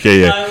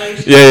 okay, yeah.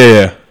 Violation.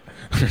 Yeah.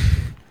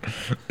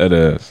 That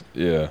is,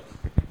 yeah.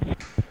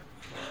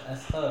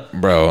 That's tough.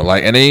 Bro,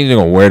 like, and then you're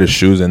gonna wear the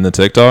shoes in the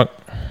TikTok?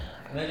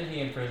 Imagine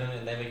being in prison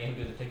and they make him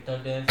do the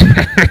TikTok dance.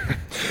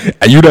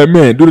 Hey, you that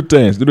man, do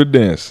the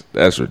dance.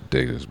 That's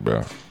ridiculous,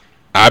 bro.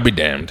 I be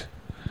damned.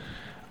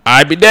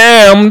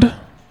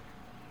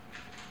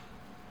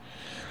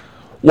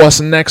 What's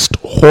next?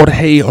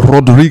 Jorge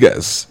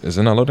Rodriguez. Is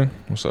it not loading?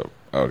 What's up?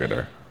 Oh, okay,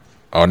 there.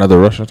 Oh, another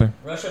Russia thing?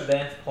 Russia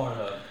bans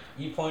Pornhub.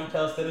 E-porn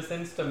tells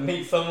citizens to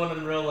meet someone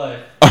in real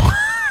life.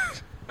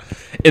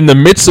 In the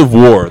midst of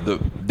war,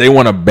 they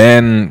want to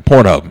ban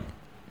Pornhub.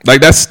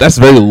 Like, that's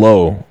very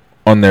low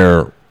on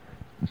their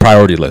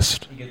priority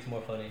list. It gets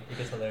more funny. It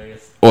gets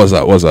hilarious. What's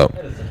up?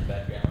 That is such a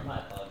bad grammar. My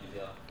apologies,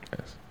 y'all.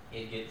 Yes.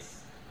 It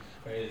gets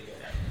crazy.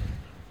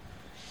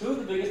 Two of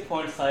the biggest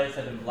porn sites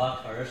have been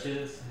blocked by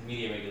Russia's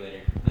media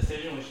regulator. A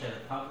decision which has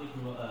promptly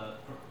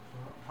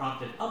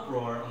prompted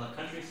uproar on the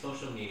country's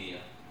social media.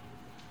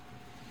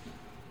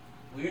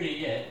 Weirder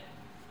yet,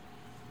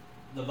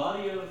 the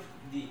body of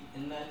the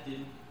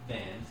enacted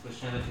bans, which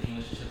translates to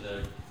English to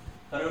the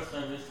Federal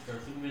Service for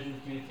Supervision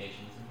of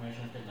Communications,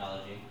 Information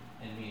Technology,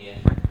 and Media,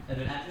 have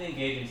been actively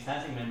engaged in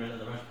sassing members of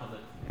the Russian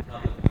public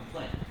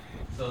complaint.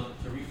 So,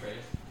 to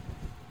rephrase,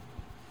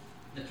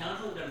 the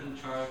council that is in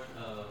charge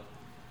of,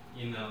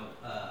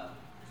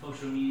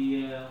 social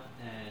media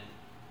and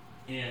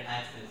internet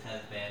access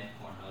has banned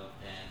Pornhub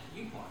and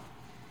YouPorn.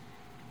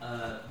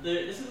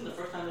 This isn't the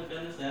first time they've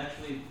done this.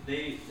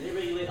 They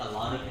regulate a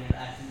lot of internet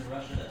access in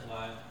Russia. That's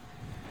why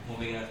when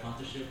we get our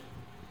sponsorship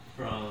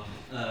from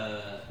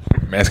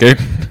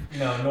Manscaped?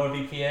 no,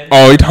 NordVPN.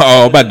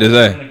 About to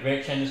say. A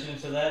great transition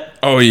to that.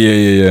 Oh,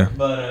 yeah.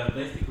 But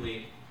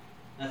basically,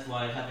 that's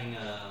why having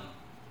a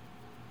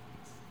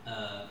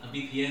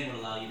VPN would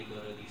allow you to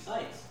go to these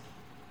sites.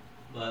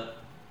 But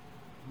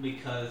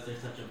because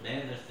there's such a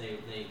ban,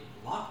 they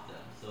block them,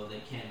 so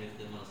they can't visit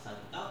them on the site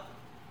without them.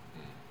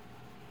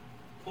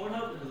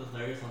 Pornhub is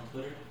hilarious on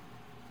Twitter.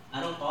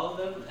 I don't follow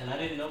them, and I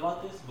didn't know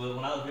about this, but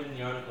when I was reading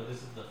the article, this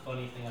is the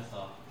funny thing I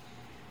saw.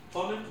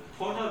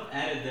 Pornhub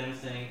added them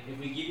saying, if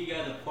we give you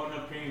guys a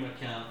Pornhub premium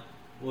account,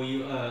 will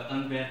you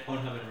unban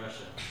Pornhub in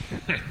Russia?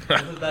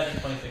 This was back in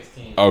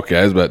 2016. Okay,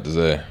 I was about to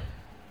say.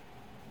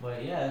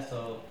 But yeah,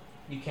 so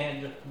you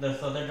can't.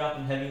 So they're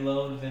dropping heavy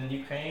loads in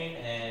Ukraine,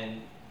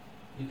 and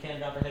you can't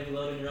drop a heavy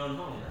load in your own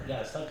home. You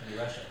gotta suck to be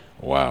Russian.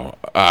 Wow.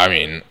 I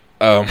mean,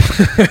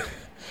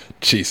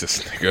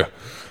 Jesus, nigga.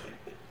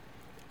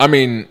 I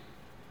mean,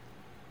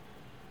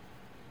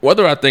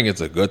 whether I think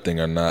it's a good thing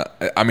or not,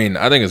 I mean,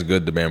 I think it's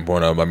good to ban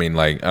Pornhub. I mean,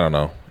 like, I don't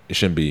know. You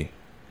shouldn't be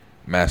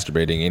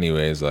masturbating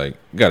anyways. Like,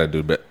 you gotta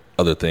do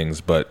other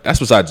things, but that's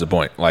besides the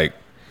point. Like,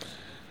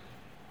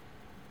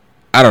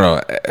 I don't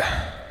know.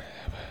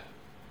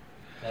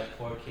 That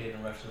poor kid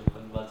in Russia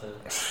was about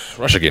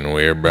to. Russia getting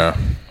weird, bro.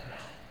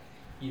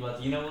 He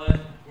was, you know what?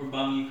 We're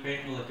bombing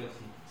Ukraine. We'll look up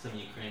some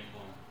Ukraine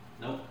porn.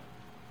 Nope.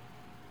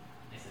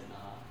 They said nah.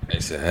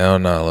 They said, hell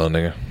no, little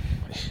nigga.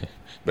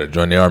 Better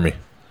join the army.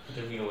 Put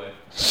their meat away.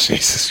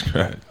 Jesus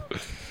Christ.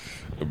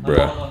 Bruh.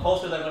 Bruh.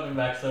 Holster that weapon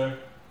back, sir.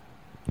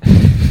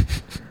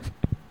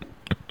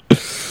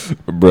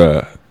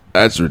 Bruh.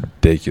 That's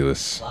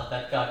ridiculous. Lock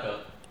that cock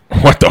up.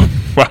 What the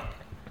fuck?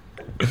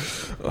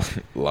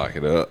 Lock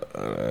it up.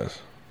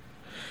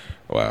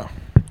 Wow.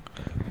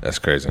 That's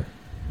crazy.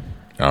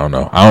 I don't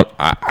know.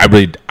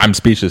 I'm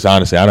speechless,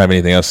 honestly. I don't have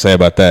anything else to say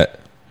about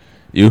that.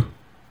 You?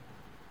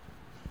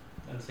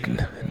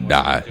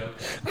 Nah.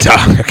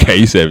 Okay,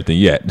 you said everything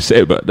you had to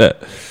say about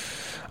that.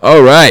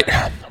 All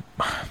right.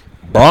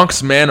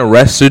 Bronx man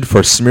arrested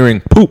for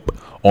smearing poop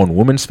on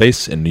woman's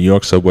face in New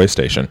York subway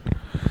station.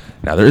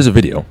 Now, there is a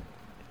video.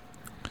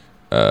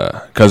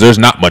 Because there's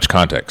not much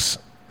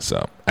context.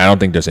 So, I don't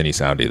think there's any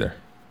sound either.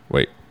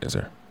 Wait, is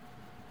there?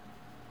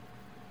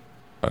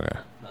 Okay.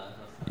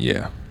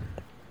 Yeah.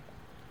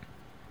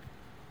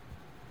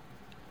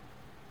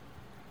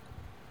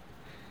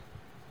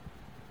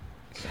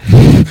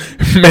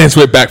 Man's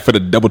went back for the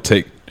double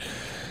take.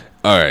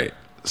 All right.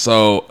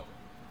 So,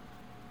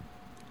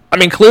 I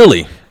mean,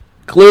 clearly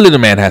the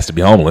man has to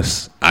be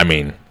homeless. I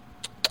mean,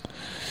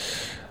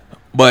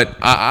 but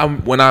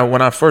when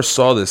I first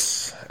saw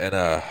this, and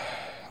I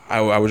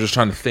was just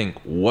trying to think,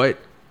 what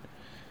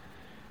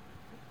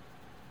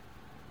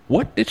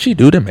did she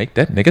do to make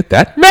that nigga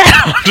that mad?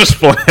 I'm just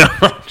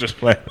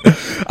playing.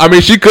 I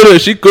mean, she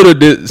could have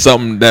did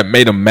something that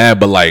made him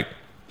mad, but like,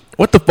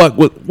 what the fuck?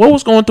 What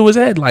was going through his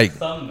head? Like,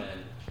 some men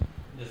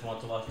just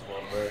want to watch the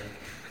world burn.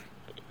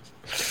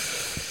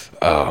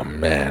 Oh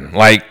man,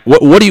 like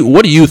what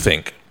do you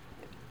think?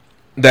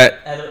 That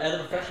as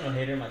a professional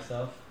hater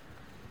myself,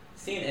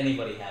 seeing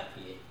anybody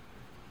happy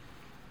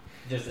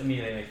just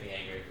immediately makes me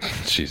angry.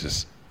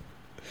 Jesus.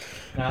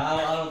 Now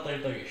I don't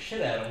throw your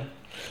shit at him.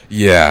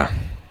 Yeah.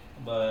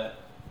 But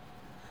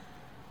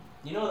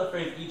you know the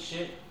phrase "eat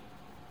shit."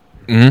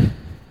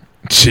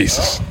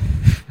 Jesus.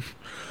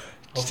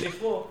 Hope you're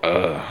full.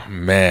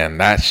 Man,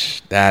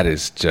 that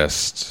is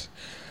just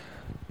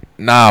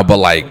nah. But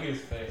like, Look at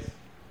his face.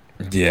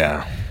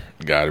 Yeah,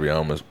 gotta be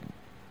homeless.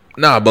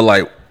 Nah, but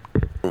like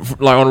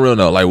on a real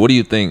note, like, what do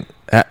you think?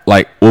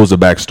 Like, what was the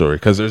backstory?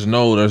 Because there's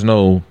no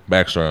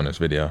backstory on this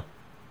video.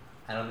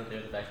 I don't think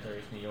there's a backstory.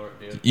 It's New York,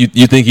 dude.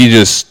 You think he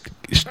just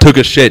took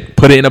a shit,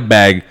 put it in a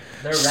bag,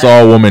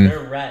 saw a woman?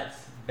 Their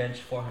rats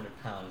bench 400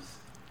 pounds.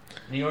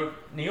 New York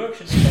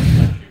should be the best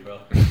country, bro.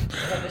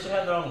 They should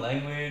have their own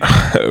language.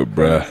 Bruh.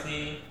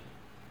 Currency.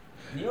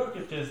 New York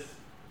is just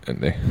And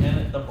they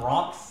and the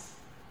Bronx,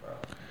 bro.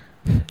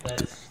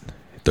 That's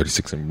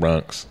 36 in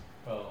Bronx.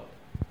 bro.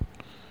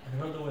 Have you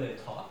heard the way they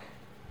talk?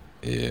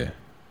 Yeah.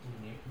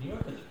 New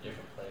York is a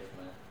different place,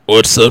 man.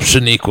 What's up,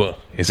 Shaniqua?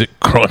 Is it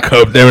crunk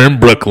up there in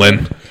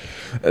Brooklyn?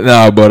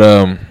 No, but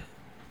I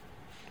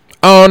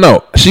don't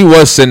know. She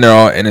was sitting there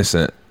all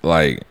innocent.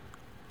 Like,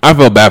 I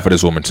felt bad for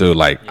this woman too.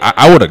 Like, yeah.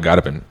 I would have got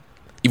up and,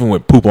 even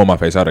with poop on my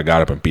face, I would have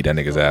got up and beat that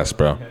nigga's ass,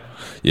 bro.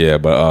 Yeah,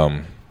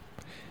 but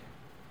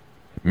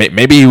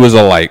maybe he was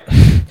a like.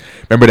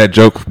 Remember that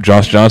joke,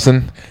 Josh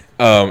Johnson?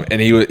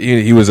 And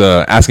he was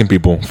asking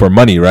people for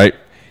money, right?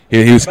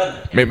 He was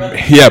maybe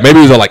he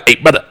was like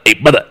 8 butter.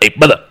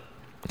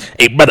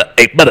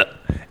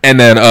 And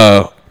then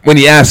when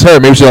he asked her,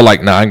 maybe she was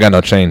like, nah, I ain't got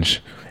no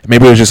change.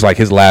 Maybe it was just like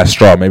his last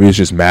straw. Maybe he was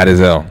just mad as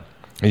hell.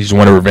 He just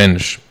wanted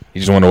revenge. He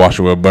just wanted to watch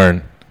the world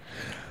burn.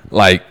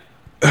 Like,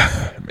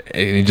 and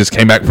he just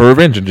came back for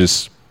revenge and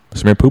just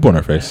smeared poop on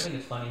her face. I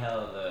think it's funny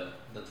how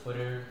the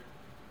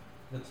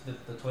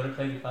Twitter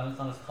page you found this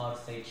on is called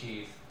Say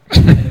Cheese.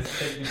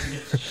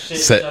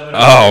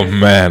 Oh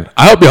man,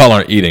 I hope y'all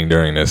aren't eating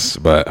during this,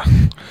 but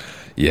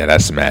yeah,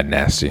 that's mad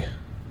nasty. Yeah.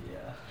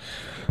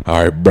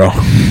 All right, bro.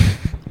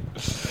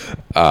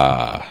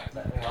 My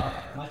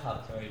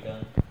topic's already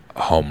done.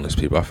 Homeless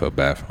people. I feel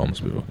bad for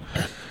homeless people.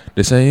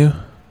 This ain't you?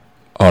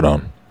 Hold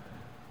on.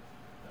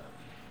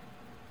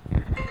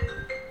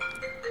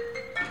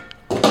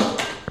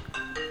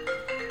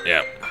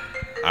 Yeah.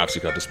 I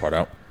obviously cut this part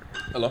out.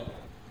 Hello.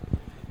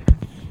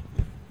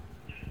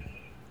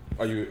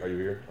 Are you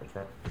here up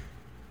front?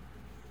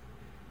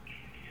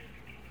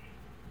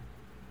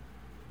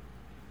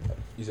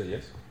 You said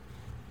yes?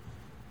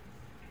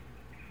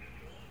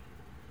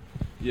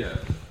 Yeah.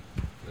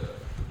 The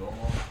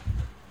normal.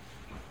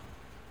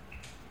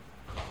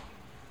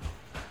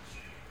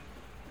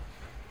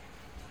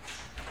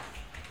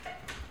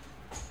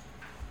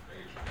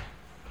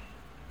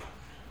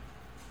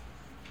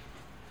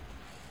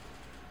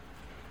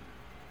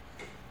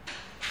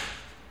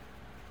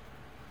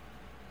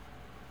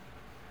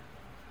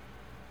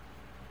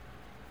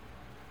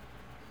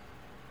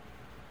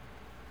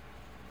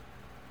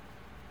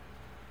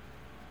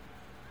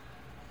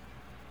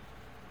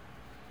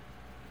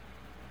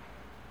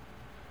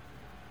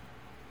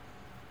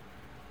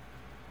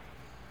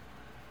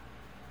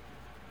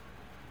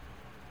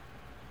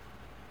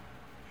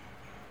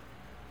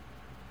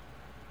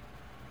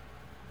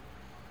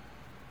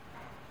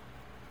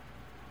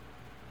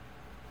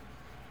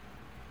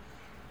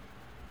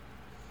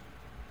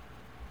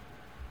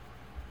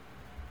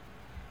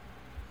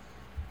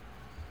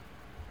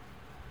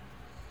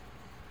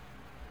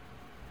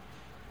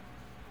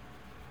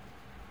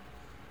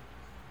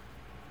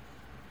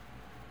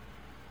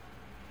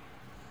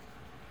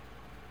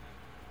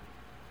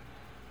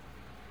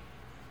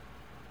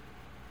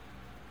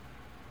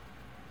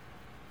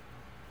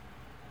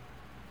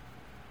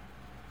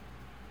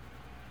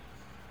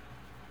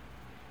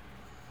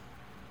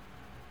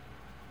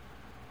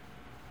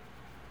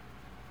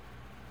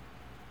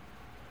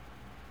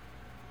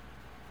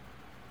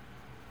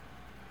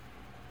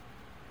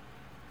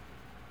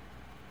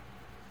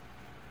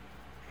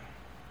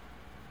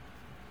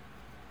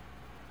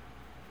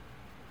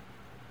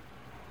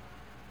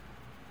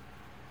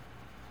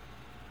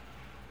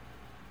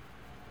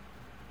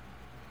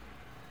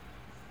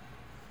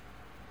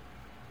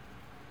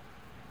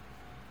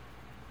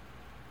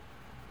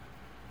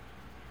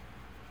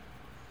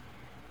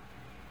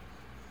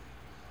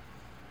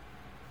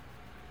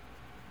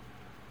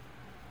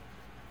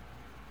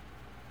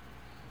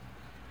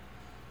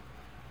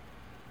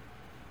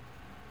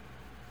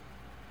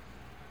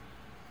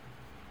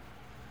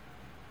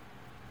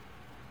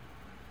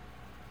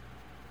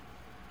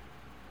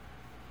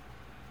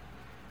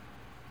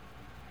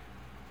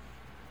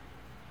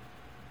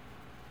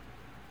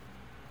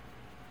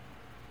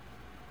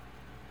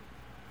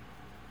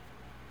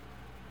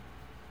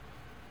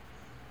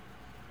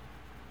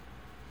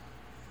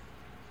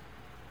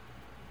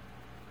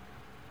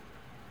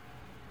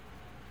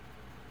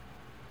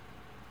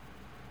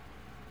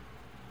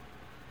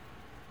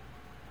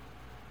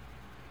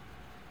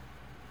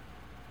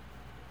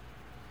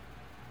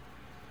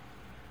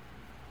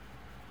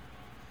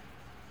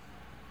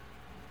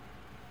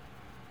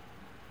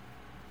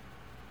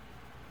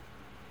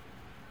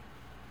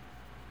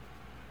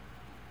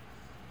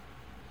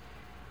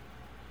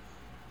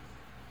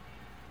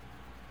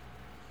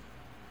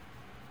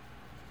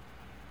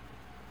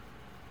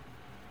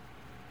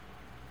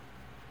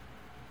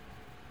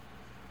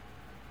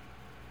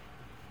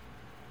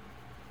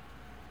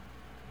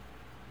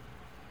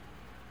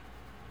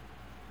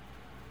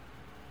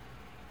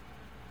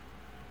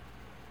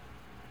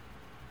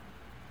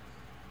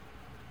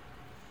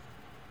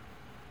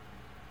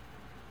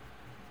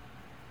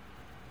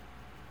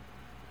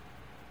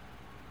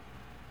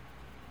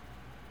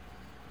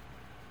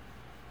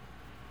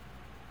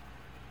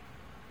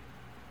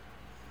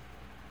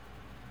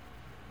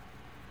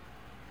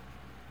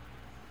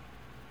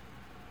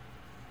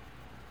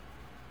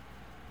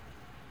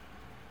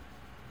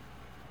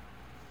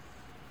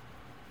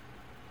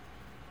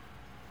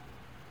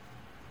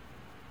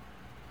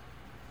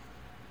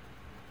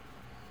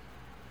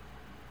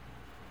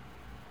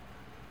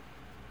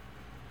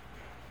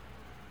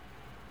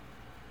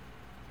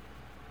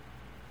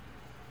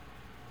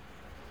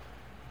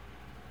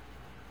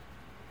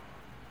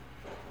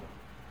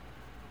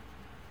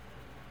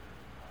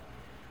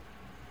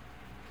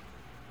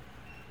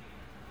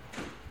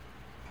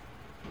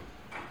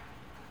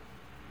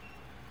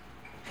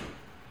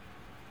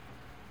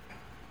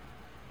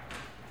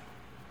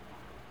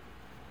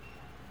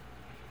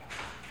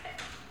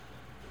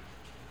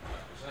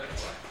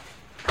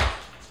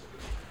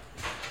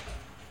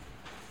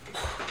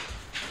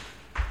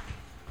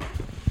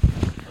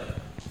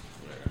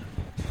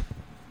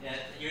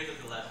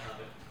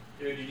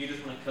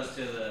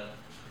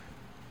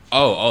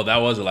 Oh, that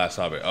was the last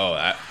topic.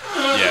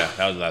 Yeah,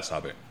 that was the last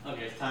topic.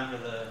 Okay, it's time for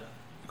the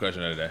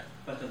Question of the day.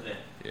 question of the day.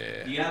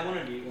 Yeah. Do you have one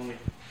or do you want me?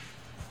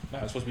 No,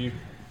 it's supposed to be you.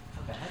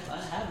 Okay, I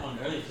had one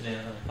earlier today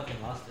and I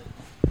fucking lost it.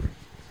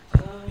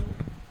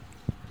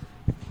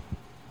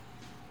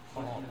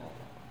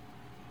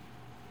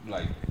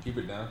 Like, keep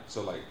it down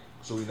so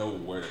we know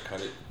where to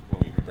cut it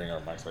when we bring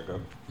our mics back up.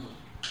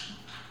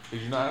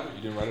 Did you not have it?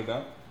 You didn't write it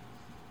down?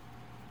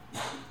 I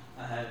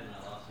had it and I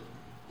lost it.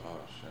 Oh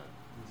shit.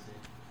 Let me see.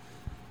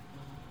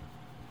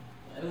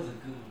 It was a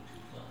good one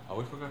too. So. Oh,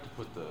 we forgot to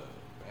put the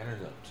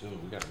banners up too.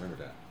 We gotta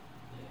remember that.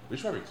 Yeah. We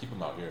should probably keep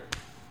them out here.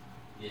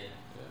 Yeah.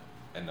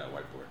 Yeah. And that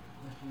whiteboard.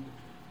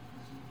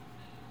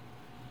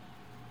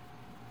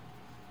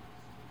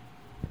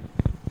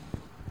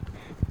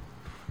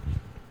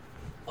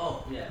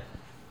 Oh yeah.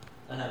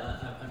 I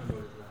remember what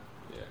it was now.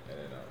 Yeah, and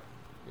then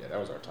yeah, that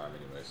was our time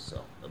anyways,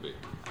 so it'll be.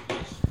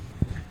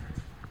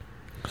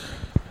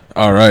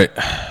 All right.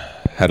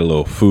 Had a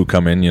little food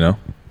come in, you know.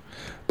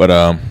 But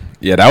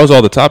yeah, that was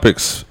all the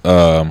topics.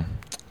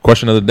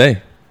 Question of the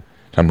day.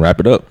 Time to wrap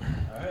it up. All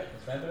right,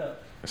 let's wrap it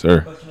up. Yes,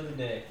 sir. Question of the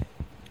day.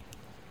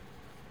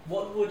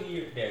 What would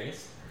you,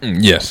 Darius?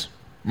 Yes,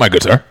 my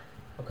good sir.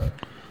 Okay.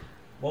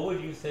 What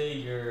would you say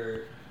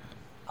your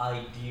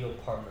ideal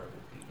partner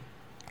would be?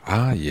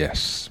 Ah,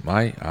 yes,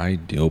 my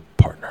ideal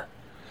partner.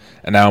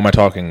 And now, am I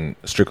talking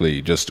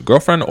strictly just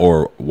girlfriend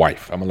or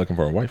wife? Am I looking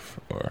for a wife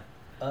or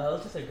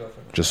Let's just say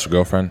girlfriend. just a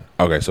girlfriend?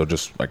 Okay, so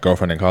just like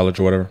girlfriend in college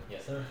or whatever.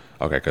 Yes, sir.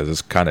 Okay, because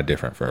it's kind of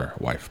different for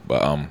wife,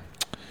 but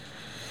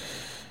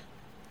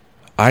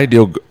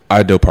ideal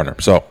partner.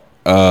 So,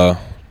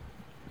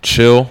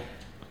 chill,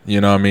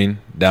 you know what I mean?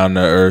 Down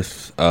to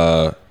earth,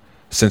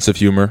 sense of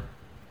humor,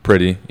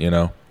 pretty, you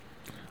know.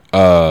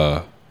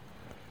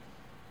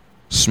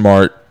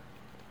 Smart.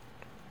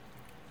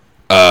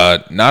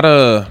 I'm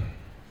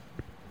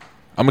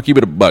gonna keep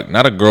it a buck.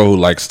 Not a girl who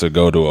likes to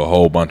go to a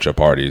whole bunch of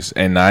parties.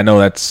 And I know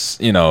that's,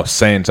 you know,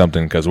 saying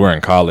something because we're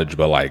in college,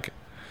 but like,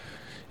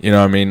 you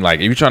know what I mean?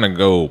 Like, if you're trying to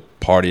go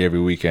party every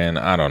weekend,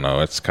 I don't know.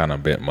 It's kind of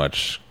a bit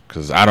much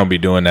because I don't be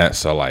doing that.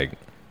 So, like,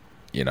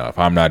 you know, if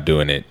I'm not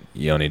doing it,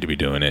 you don't need to be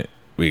doing it.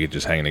 We could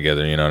just hang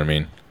together, you know what I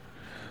mean?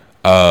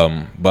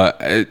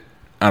 But I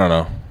don't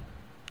know.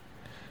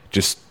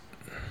 Just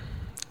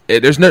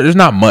there's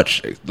not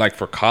much. Like,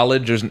 for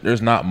college,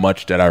 there's not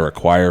much that I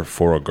require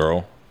for a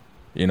girl,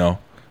 you know,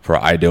 for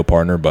an ideal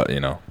partner. But, you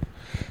know,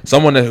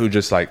 someone who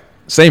just, like,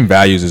 same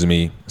values as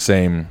me,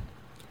 same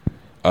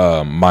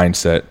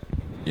mindset,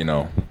 you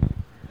know,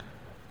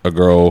 a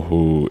girl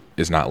who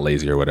is not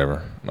lazy or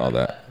whatever and all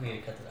that. I need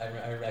to cut this. I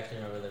actually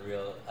remember the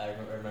real. I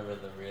remember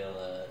the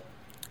real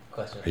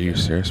question. Are you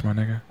serious, my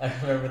nigga? I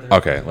remember the.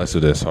 Okay, let's do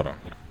this. Hold on.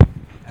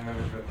 I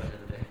remember the real question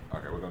of the day.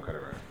 Okay, we're gonna cut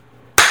it right.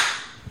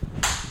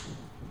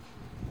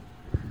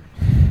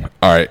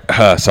 All right.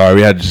 Sorry,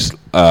 we had just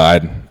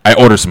I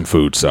ordered some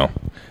food, so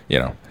you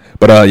know.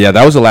 But yeah,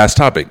 that was the last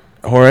topic.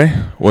 Jorge,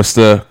 what's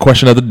the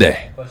question of the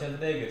day? Question of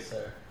the day, good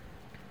sir.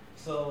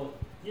 So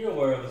you're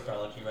aware of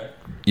astrology, right?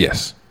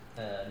 Yes.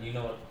 You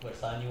know what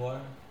sign you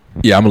are?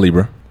 Yeah, I'm a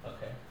Libra.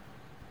 Okay.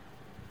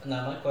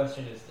 Now my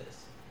question is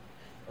this.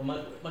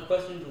 Well, my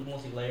question is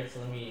mostly layered, so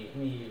let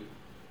me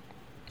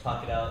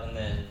talk it out, and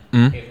then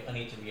if I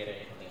need to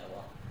reiterate something, I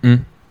will.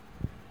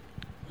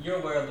 You're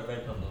aware of the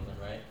red pill movement,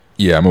 right?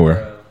 Yeah, I'm aware.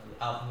 Of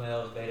alpha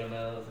males, beta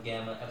males,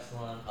 gamma,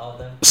 epsilon, all of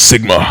them.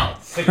 Sigma.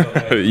 Sigma,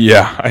 right?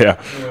 Yeah.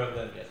 You're aware of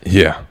them, yes.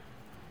 Yeah.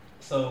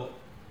 So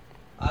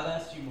I've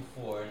asked you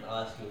before, and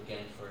I'll ask you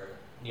again for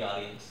the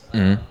audience.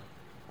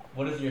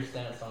 What is your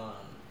stance on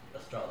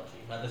astrology?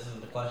 Now, this isn't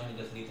the question; it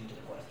just leads into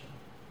the question.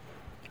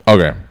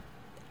 Okay.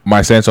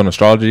 My stance on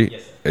astrology,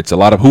 Yes, sir. It's a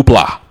lot of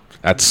hoopla.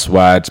 That's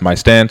why it's my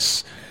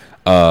stance.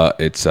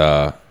 It's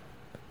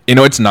you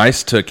know, it's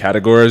nice to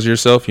categorize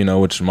yourself, you know,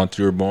 which month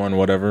you were born,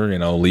 whatever, you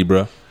know,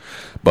 Libra.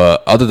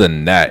 But other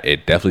than that,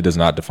 it definitely does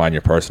not define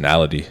your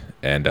personality.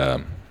 And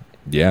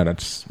yeah,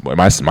 that's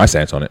my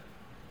stance on it.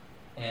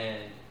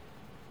 And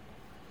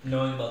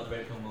knowing about the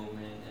red pill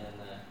movement,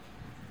 and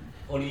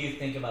what do you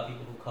think about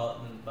people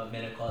about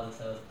men who call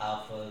themselves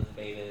alphas,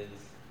 betas,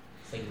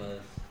 sigmas?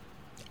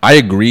 I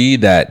agree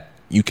that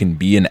you can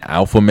be an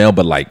alpha male,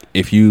 but like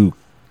if you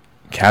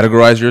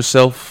categorize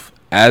yourself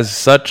as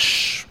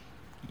such,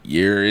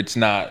 you're just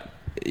not,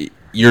 you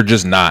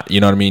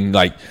know what I mean?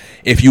 Like,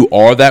 if you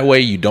are that way,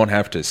 you don't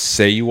have to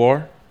say you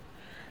are,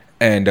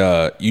 and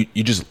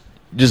you just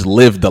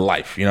live the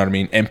life, you know what I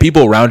mean? And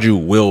people around you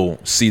will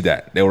see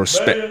that. They'll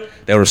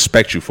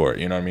respect you for it,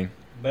 you know what I mean?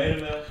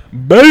 Beta male.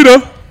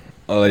 Beta.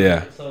 Oh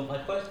yeah. So the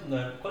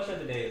question of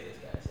the day is this,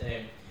 guys,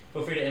 and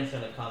feel free to answer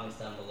in the comments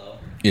down below.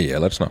 Yeah,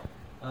 let us know.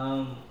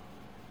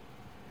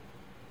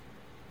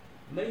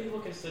 Many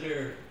people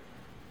consider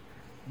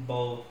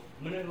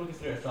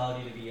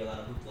astrology to be a lot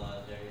of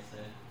hoopla, as Jerry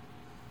said,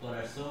 but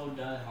are so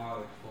die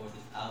hard for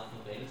this alpha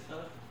beta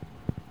stuff.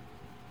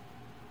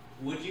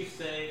 Would you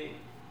say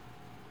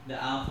the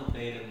alpha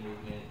beta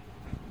movement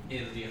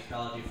is the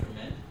astrology for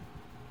men?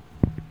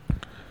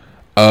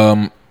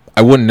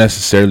 I wouldn't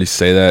necessarily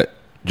say that,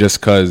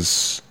 just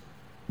because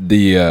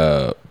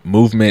the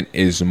movement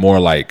is more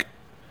like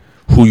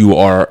who you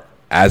are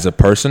as a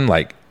person,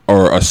 like,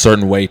 or a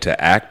certain way to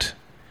act,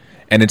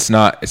 and it's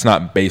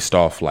not based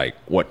off like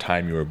what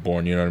time you were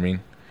born. You know what I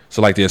mean?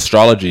 So like the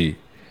astrology,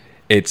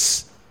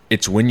 it's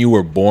when you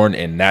were born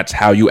and that's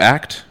how you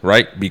act,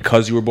 right?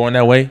 Because you were born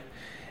that way.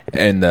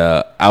 And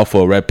the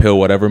alpha red pill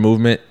whatever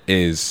movement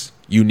is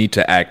you need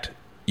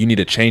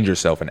to change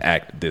yourself and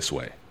act this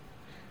way.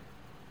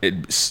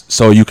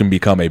 So you can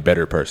become a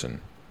better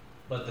person.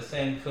 But the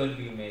same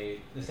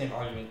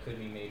argument could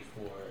be made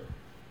for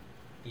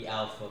the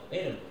alpha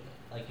beta movement,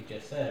 like you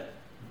just said.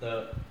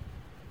 The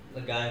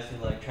guys who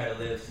like try to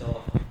live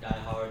so die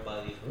hard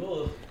by these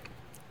rules,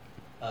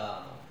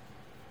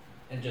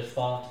 and just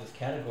fall into this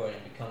category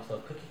and become so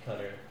cookie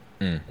cutter.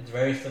 It's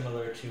very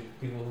similar to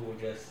people who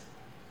just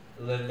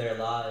live their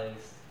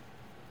lives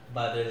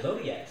by their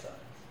zodiac signs.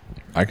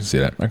 I can see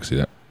that.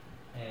 And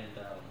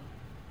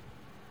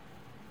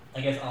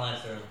I guess I'll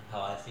answer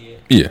how I see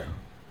it. Yeah.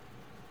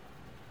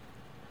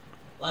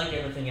 Like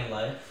everything in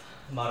life,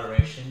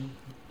 moderation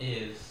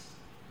is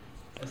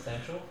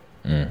essential.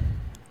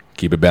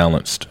 Keep it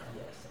balanced.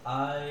 Yes,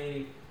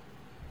 I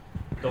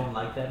don't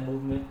like that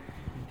movement.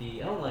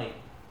 There are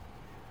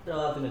a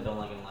lot of things I don't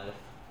like in life.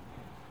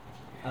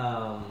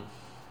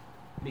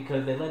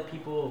 Because they let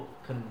people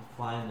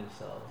confine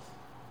themselves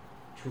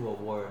to a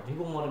word.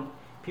 People want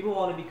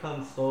to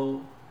become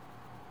so.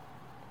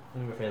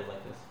 Let me rephrase it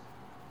like this.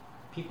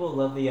 People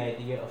love the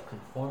idea of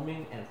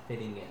conforming and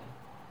fitting in,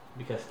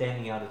 because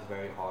standing out is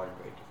very hard and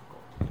very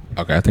difficult.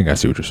 Okay, I think I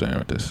see what you're saying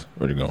with this.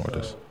 Where are you going with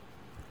this?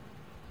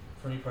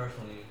 For me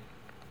personally,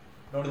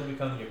 in order to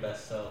become your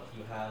best self,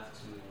 you have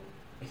to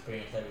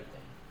experience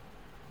everything.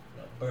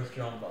 Burst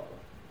your own bubble.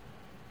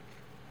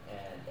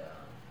 And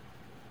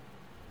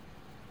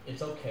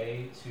it's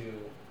okay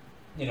to,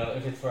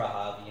 if it's for a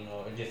hobby,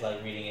 or just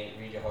like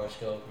read your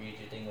horoscope, read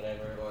your thing,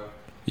 whatever, or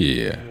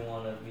if you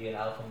want to be an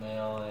alpha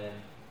male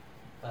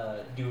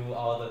and do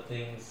all the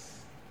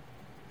things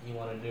you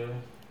want to do.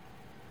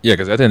 Yeah,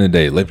 because at the end of the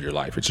day, live your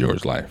life. It's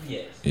yours life.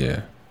 Yes.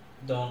 Yeah.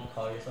 Don't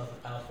call yourself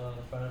an alpha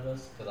in front of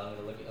us, because I'm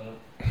going to look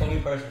at, for me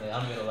personally,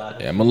 I'm going to laugh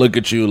at you. I'm going to look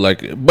at you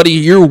like, buddy,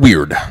 you're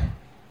weird.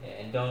 Yeah,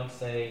 and don't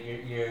say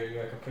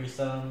you're a Capri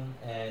Sun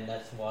and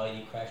that's why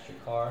you crashed your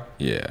car.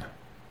 Yeah.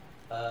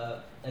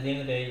 At the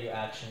end of the day, your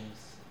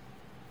actions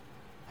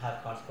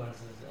have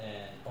consequences,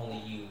 and only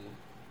you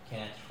can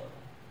answer for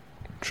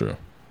them. True.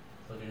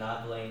 So do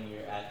not blame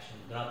your actions.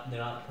 Do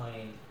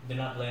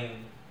not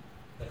blame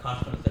the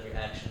consequences of your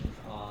actions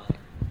on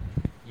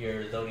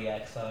your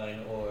zodiac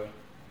sign, or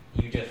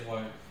you just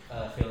weren't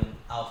feeling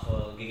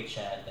alpha giga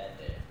chad that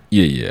day.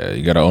 Yeah.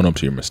 You got to own up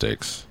to your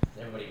mistakes.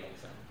 Everybody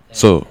makes them. And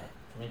so,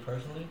 for me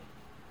personally,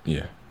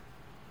 yeah.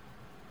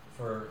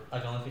 I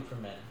can only speak for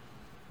men,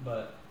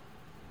 but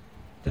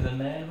to the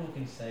man who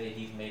can say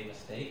he's made a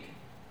mistake,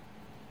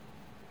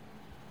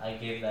 I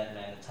give that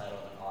man the title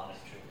of an honest,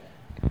 true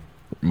man.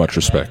 Much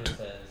respect. The man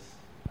who says,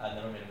 I've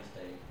never made a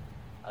mistake,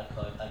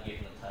 I give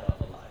him the title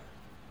of a liar.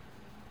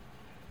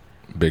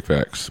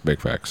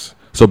 Big facts.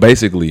 So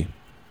basically,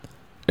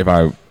 if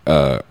I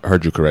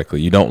heard you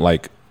correctly, you don't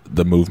like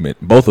the movement,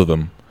 both of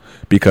them,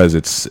 because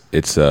it's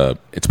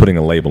putting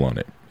a label on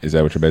it. Is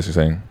that what you're basically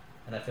saying?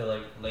 And I feel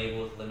like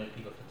labels limit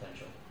people's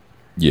potential.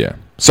 Yeah,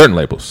 certain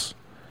labels.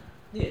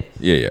 Yes.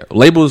 Yeah.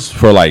 Labels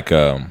for like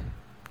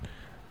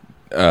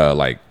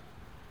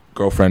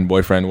girlfriend,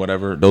 boyfriend,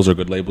 whatever. Those are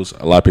good labels.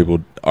 A lot of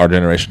people, our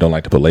generation, don't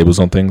like to put labels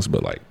on things,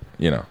 but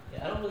Yeah,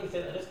 I don't really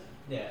say that.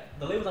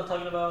 The labels I'm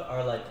talking about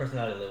are like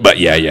personality labels. But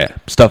yeah.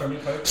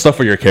 Stuff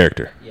for your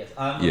character. Yes,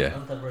 I'm the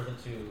type of person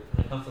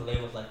when it comes to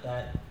labels like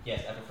that,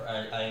 yes,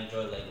 I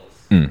enjoy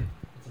labels.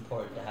 It's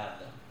important to have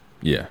them.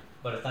 Yeah.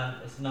 But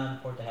it's not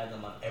important to have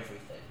them on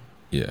everything.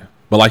 Yeah.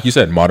 But like you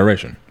said,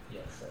 moderation.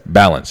 Yes, sir.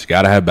 Balance. You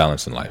gotta have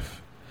balance in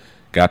life.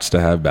 Gots to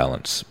have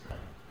balance.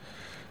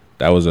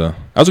 That was a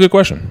good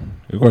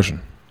question. Good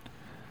question.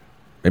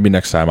 Maybe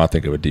next time I'll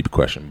think of a deep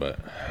question, but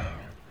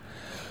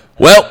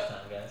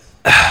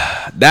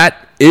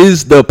that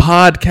is the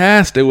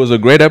podcast. It was a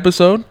great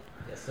episode.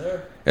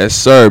 Yes,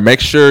 sir. Make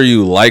sure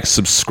you like,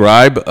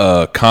 subscribe,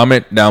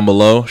 comment down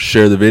below,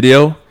 share the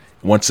video.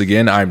 Once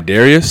again, I'm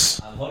Darius.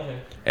 I'm Jorge.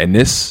 And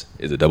this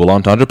is the Double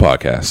Entendre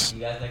Podcast. See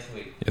you guys next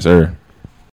week. Yes, sir.